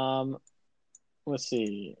 Um, let's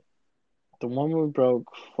see. The one we broke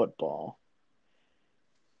football.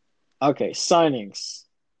 Okay, signings.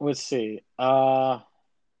 Let's see.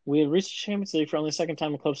 We had reached the Champions League for only the second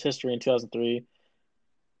time in club's history in 2003,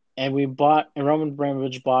 and Roman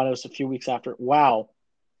Abramovich bought us a few weeks after. Wow,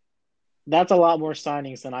 that's a lot more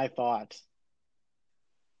signings than I thought.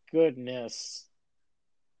 Goodness.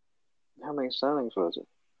 How many signings was it?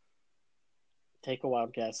 Take a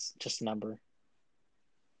wild guess. Just a number.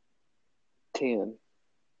 10.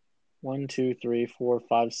 1, 2, 3, 4,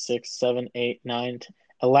 5, 6, 7, 8, 9, 10,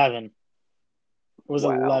 11. It was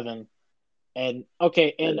Wow. 11. And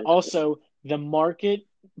okay, That and is good. also the market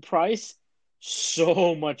price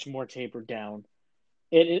so much more tapered down.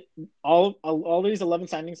 All these 11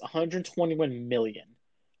 signings, 121 million.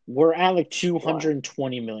 We're at like Wow.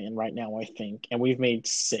 220 million right now, I think, and we've made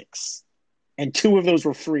six, and two of those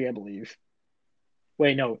were free, I believe.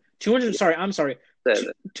 Wait, no, 200. Yeah. Sorry, I'm sorry.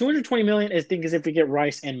 220 million, I think, is if we get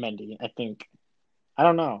Rice and Mendy. I think. I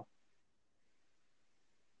don't know.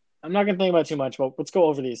 I'm not gonna think about it too much, but let's go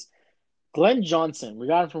over these. Glenn Johnson, we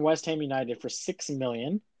got him from West Ham United for 6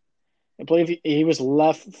 million. I believe he was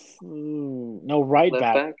left, no, right Left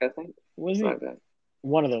back. back, I think. Was he Right back.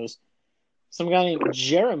 one of those? Some guy named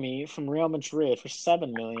Jeremy from Real Madrid for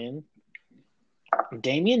 7 million.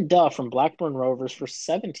 Damien Duff from Blackburn Rovers for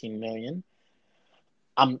 17 million.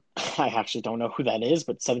 I actually don't know who that is,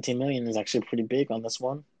 but 17 million is actually pretty big on this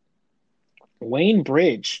one. Wayne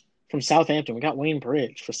Bridge from Southampton. We got Wayne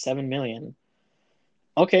Bridge for 7 million.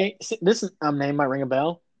 Okay, so this name might ring a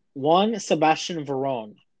bell. Juan Sebastian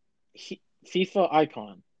Veron, FIFA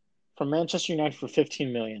icon from Manchester United for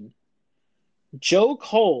 15 million. Joe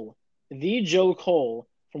Cole, the Joe Cole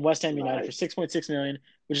from West Ham United for Nice. 6.6 million,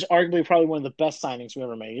 which is arguably probably one of the best signings we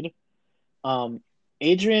ever made.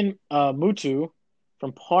 Adrian Mutu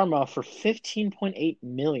from Parma for 15.8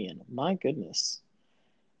 million. My goodness.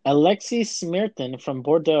 Alexis Smirtin from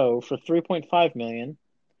Bordeaux for 3.5 million.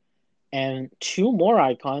 And two more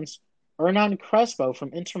icons, Hernan Crespo from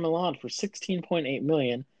Inter Milan for 16.8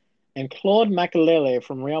 million, and Claude Makelele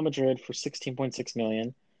from Real Madrid for 16.6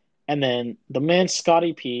 million. And then the man Scott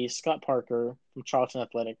Parker from Charlton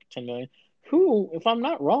Athletic, 10 million. Who, if I'm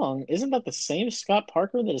not wrong, isn't that the same Scott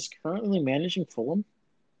Parker that is currently managing Fulham?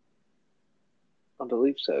 I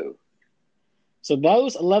believe so. So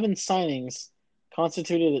those 11 signings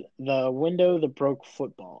constituted the window that broke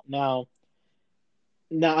football. Now,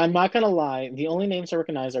 I'm not gonna lie. The only names I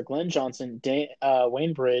recognize are Glenn Johnson,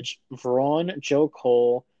 Wayne Bridge, Veron, Joe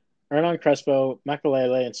Cole, Hernan Crespo,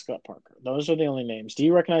 Makalele, and Scott Parker. Those are the only names. Do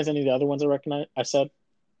you recognize any of the other ones I recognize? I said,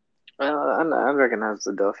 I recognize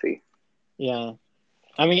the Duffy. yeah.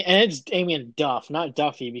 I mean, and it's Damien Duff, not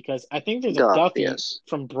Duffy, because I think there's a Duff, Duffy yes.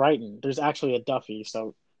 from Brighton. There's actually a Duffy,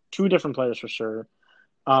 so two different players for sure.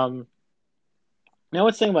 Um, Now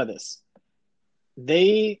let's think about this.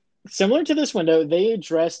 They Similar to this window, they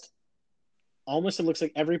addressed almost it looks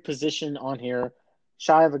like every position on here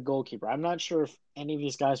shy of a goalkeeper. I'm not sure if any of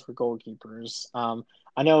these guys were goalkeepers.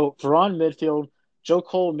 I know Veron midfield, Joe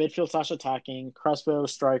Cole midfield slash attacking, Crespo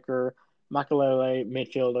striker, Makalele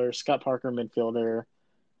midfielder, Scott Parker midfielder,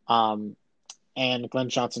 um, and Glenn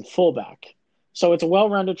Johnson fullback. So it's a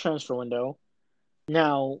well-rounded transfer window.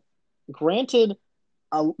 Now, granted,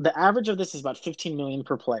 the average of this is about 15 million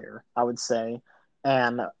per player, I would say,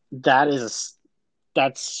 and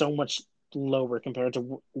that's so much lower compared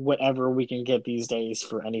to whatever we can get these days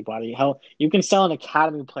for anybody. Hell, you can sell an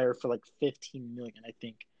academy player for like 15 million, I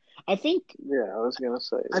think. I think Yeah, I was gonna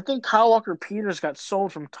say. I think Kyle Walker Peters got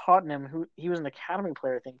sold from Tottenham, who he was an academy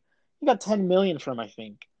player, I think. He got 10 million from, I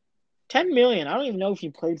think. 10 million. I don't even know if he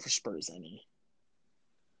played for Spurs any.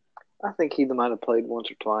 I think he might have played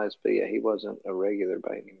once or twice, but yeah, he wasn't a regular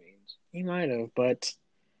by any means. He might have, but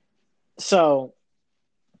so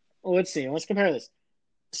Well, let's see. Let's compare this.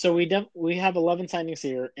 So we have 11 signings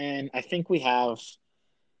here, and I think we have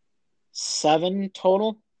seven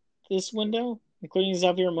total this window, including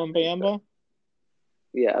Xavier Mumbamba.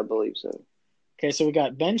 Yeah, I believe so. Okay, so we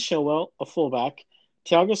got Ben Chilwell, a fullback,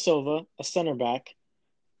 Thiago Silva, a center back,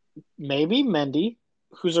 maybe Mendy,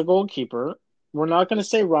 who's a goalkeeper. We're not going to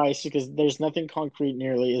say Rice because there's nothing concrete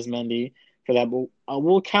nearly as Mendy for that, but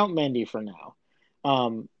we'll count Mendy for now.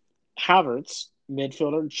 Um, Havertz,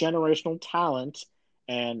 midfielder, generational talent,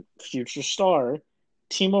 and future star.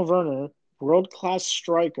 Timo Werner, world class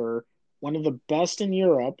striker, one of the best in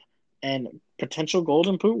Europe, and potential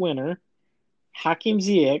Golden Boot winner. Hakim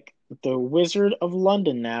Ziyech, the Wizard of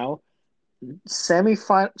London now,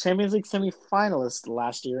 Champions League semi-finalist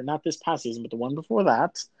last year, not this past season, but the one before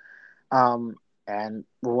that. And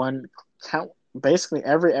won count basically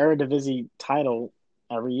every Eredivisie title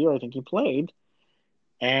every year I think he played.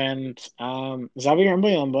 And Xavier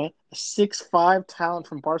Mbuyamba, a 6'5" talent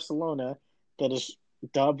from Barcelona that is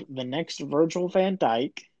dubbed the next Virgil van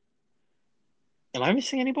Dijk. Am I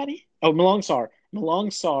missing anybody? Oh, Malong Sarr. Malong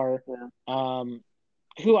Sarr, Yeah.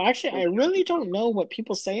 who actually I really don't know what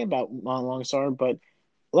people say about Malong Sarr, but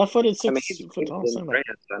left-footed I mean, 6 foot he's tall in center. France,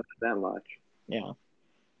 I know that much. Yeah.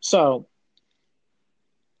 So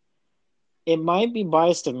it might be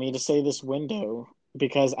biased of me to say this window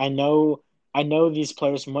because I know these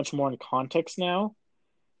players much more in context now,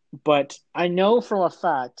 but I know from a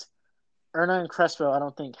fact Hernan Crespo I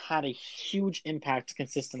don't think had a huge impact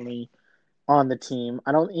consistently on the team.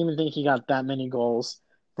 I don't even think he got that many goals.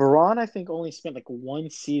 Varane I think only spent like one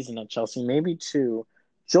season at Chelsea, maybe two.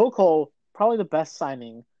 Joe Cole probably the best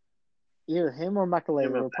signing. Either him or Him Makalele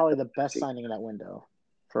and were probably the best Messi. signing in that window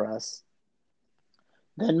for us.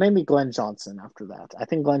 Then maybe Glenn Johnson after that. I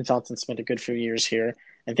think Glenn Johnson spent a good few years here.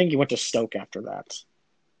 I think he went to Stoke after that.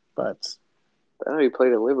 But I know he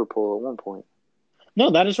played at Liverpool at one point.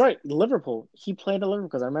 no, that is right. Liverpool. He played at Liverpool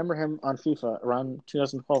because I remember him on FIFA around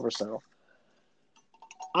 2012 or so.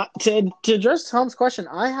 To address Tom's question,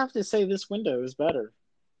 I have to say this window is better.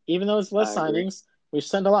 Even though it's less I agree. signings, we've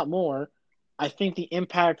sent a lot more. I think the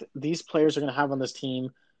impact these players are going to have on this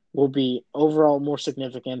team will be overall more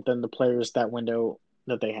significant than the players that window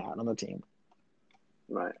that they had on the team.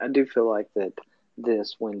 Right. I do feel like that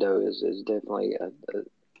this window is definitely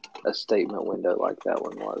a statement window like that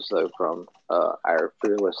one was, though, from our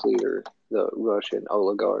fearless leader, the Russian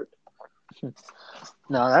oligarch.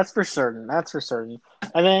 No, that's for certain. That's for certain.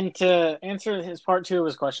 And then to answer his part two of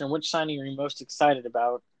his question, which signing are you most excited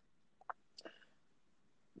about?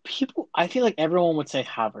 I feel like everyone would say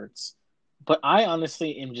Havertz, but I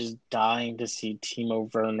honestly am just dying to see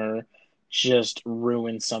Timo Werner just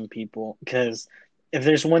ruin some people because if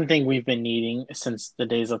there's one thing we've been needing since the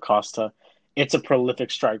days of Costa, it's a prolific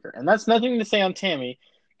striker, and that's nothing to say on Tammy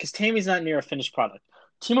because Tammy's not near a finished product.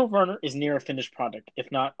 Timo Werner is near a finished product,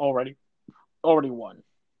 if not already won.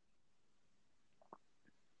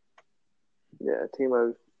 Yeah,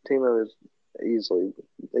 Timo is easily,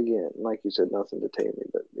 again, like you said, nothing to Tammy,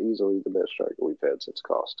 but easily the best striker we've had since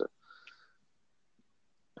Costa.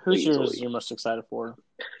 Who's yours Easily. you're most excited for?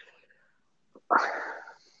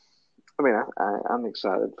 I mean, I'm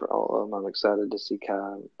excited for all of them. I'm excited to see Kai.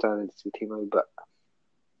 I'm excited to see Timo. But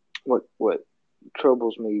what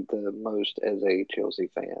troubles me the most as a Chelsea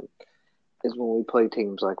fan is when we play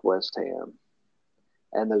teams like West Ham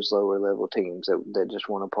and those lower level teams that just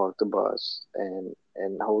want to park the bus and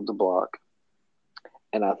hold the block.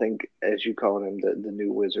 And I think, as you call him, the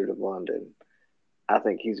new Wizard of London, I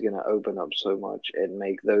think he's going to open up so much and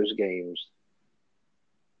make those games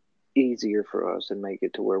easier for us and make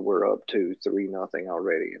it to where we're up 2-3-0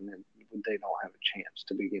 already, and then they don't have a chance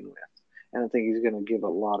to begin with. And I think he's going to give a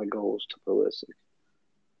lot of goals to Pulisic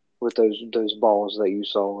with those balls that you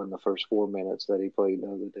saw in the first 4 minutes that he played the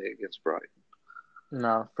other day against Brighton.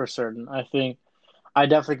 No, for certain. I think I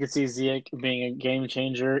definitely could see Ziyech being a game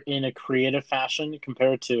changer in a creative fashion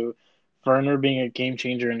compared to Werner being a game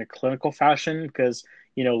changer in a clinical fashion because,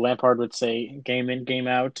 Lampard would say game in, game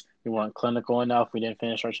out. We weren't clinical enough. We didn't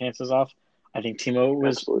finish our chances off. I think Timo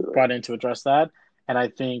was Absolutely. brought in to address that. And I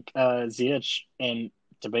think Ziyech and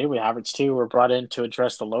debatably Havertz too were brought in to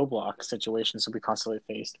address the low block situations that we constantly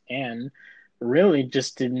faced and really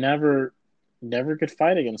just did never could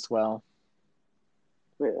fight against well.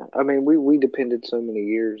 Yeah, I mean, we depended so many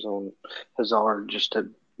years on Hazard just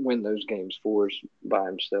to win those games for us by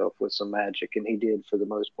himself with some magic, and he did for the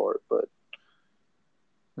most part. But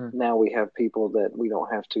Hmm. now we have people that we don't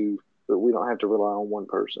have to rely on one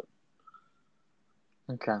person.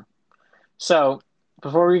 Okay. So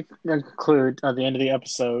before we conclude at the end of the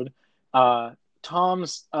episode, uh,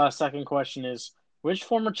 Tom's second question is Which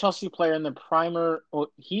former Chelsea player in the primer?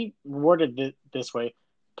 Well, he worded it this way: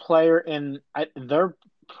 player in their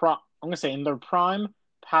I'm gonna say in their prime,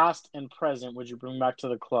 past and present. Would you bring back to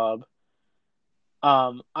the club?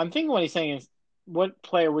 I'm thinking what he's saying is, what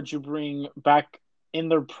player would you bring back in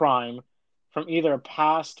their prime from either a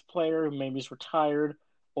past player who maybe is retired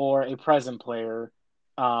or a present player,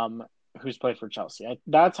 um, who's played for Chelsea?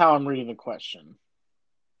 That's how I'm reading the question.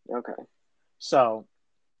 Okay. So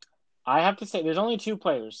I have to say, there's only two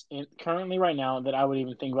players currently right now that I would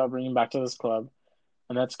even think about bringing back to this club,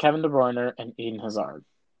 and that's Kevin De Bruyne and Eden Hazard.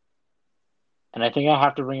 And I think I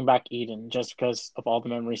have to bring back Eden just because of all the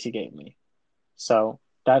memories he gave me. So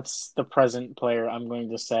that's the present player I'm going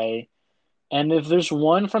to say. And if there's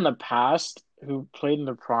one from the past who played in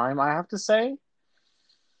the prime, I have to say,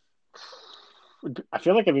 I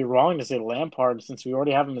feel like I'd be wrong to say Lampard since we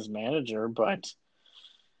already have him as manager, but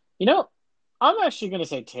you know, I'm actually going to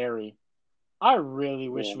say Terry. I really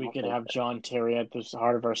wish Yeah, we I could think have John Terry at the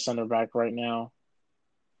heart of our center back right now.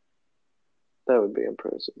 that would be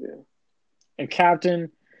impressive. Yeah. And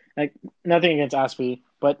captain, like nothing against Aspie,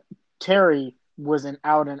 but Terry was an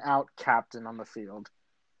out and out captain on the field.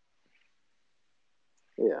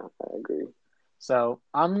 Yeah, I agree. So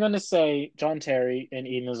I'm gonna say John Terry and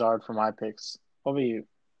Eden Hazard for my picks. What about you?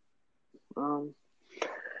 Um,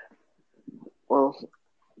 well,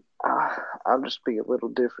 I'll just be a little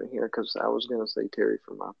different here because I was gonna say Terry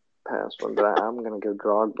for my past one, but I'm gonna go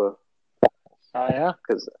Drogba Oh yeah,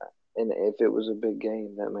 because, and if it was a big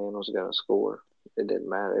game, that man was gonna score. It didn't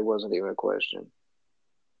matter. It wasn't even a question.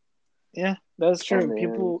 yeah, that's And true. then,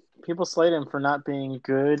 People slate him for not being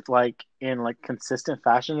good, like in like consistent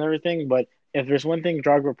fashion and everything. But if there's one thing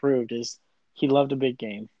Drogba proved is he loved a big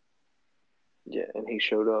game. yeah, and he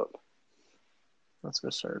showed up. That's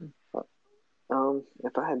for certain.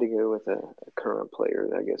 If I had to go with a current player,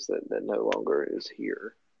 I guess that no longer is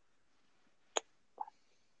here.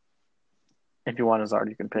 If you want Hazard,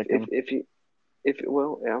 you can pick him. If you if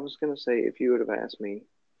well, I was gonna say if you would have asked me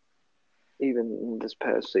even this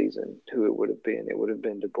past season who it would have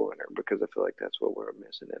been De Bruyne because I feel like that's what we're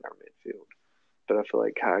missing in our midfield. But I feel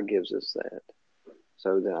like Kai gives us that.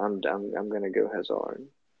 So then I'm gonna go Hazard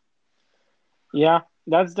Yeah,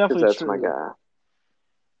 that's because definitely that's my true. guy.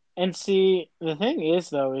 And see, the thing is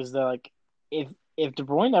though, is that like if De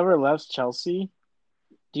Bruyne ever left Chelsea,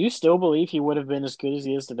 do you still believe he would have been as good as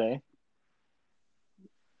he is today?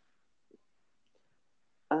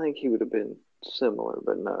 I think he would have been similar,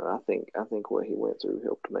 but no, I think what he went through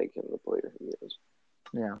helped make him the player he is.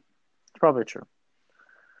 Yeah, it's probably true.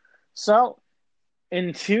 So,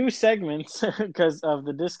 in two segments, because of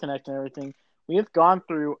the disconnect and everything, we have gone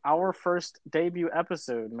through our first debut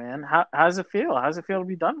episode, man. How's it feel? How's it feel to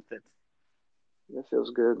be done with it? It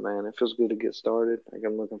feels good, man. It feels good to get started. Like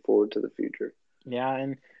I'm looking forward to the future. Yeah,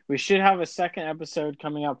 and we should have a second episode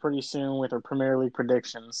coming out pretty soon with our Premier League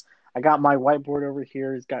predictions. I got my whiteboard over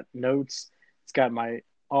here. It's got notes. It's got my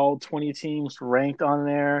all 20 teams ranked on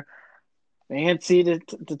there. Fancy to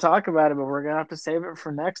talk about it, but we're gonna have to save it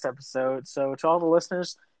for next episode. So to all the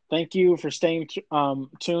listeners, thank you for staying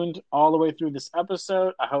tuned all the way through this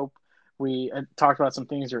episode. I hope we talked about some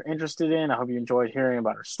things you're interested in. I hope you enjoyed hearing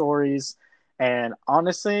about our stories. And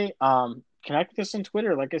honestly, connect with us on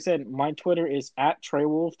Twitter. Like I said, my Twitter is at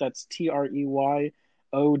Treywolf. That's TreyWolf.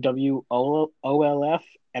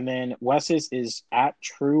 And then Wes's is at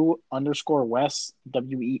True_Wes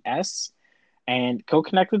WES, and go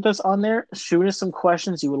connect with us on there. Shoot us some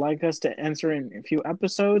questions you would like us to answer in a few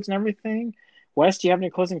episodes and everything. Wes, do you have any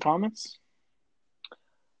closing comments?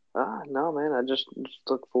 No, man. I just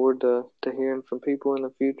look forward to hearing from people in the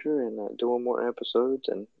future and doing more episodes,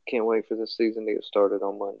 and can't wait for this season to get started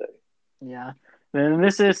on Monday. Yeah. Then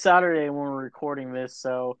this is Saturday when we're recording this,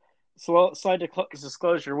 so slight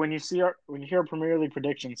disclosure: when you hear our Premier League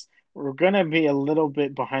predictions, we're gonna be a little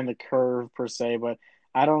bit behind the curve per se, but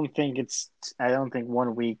I don't think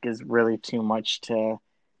 1 week is really too much to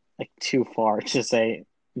like too far to say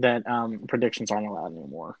that predictions aren't allowed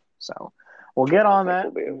anymore. So we'll Yeah, get I on think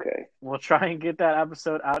that. we'll be okay. We'll try and get that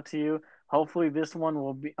episode out to you. Hopefully, this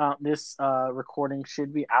recording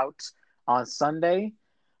should be out on Sunday.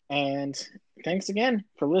 And thanks again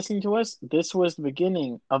for listening to us. This was the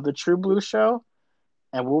beginning of the True Blue Show,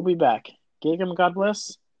 and we'll be back. Gig 'em, God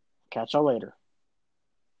bless. Catch y'all later.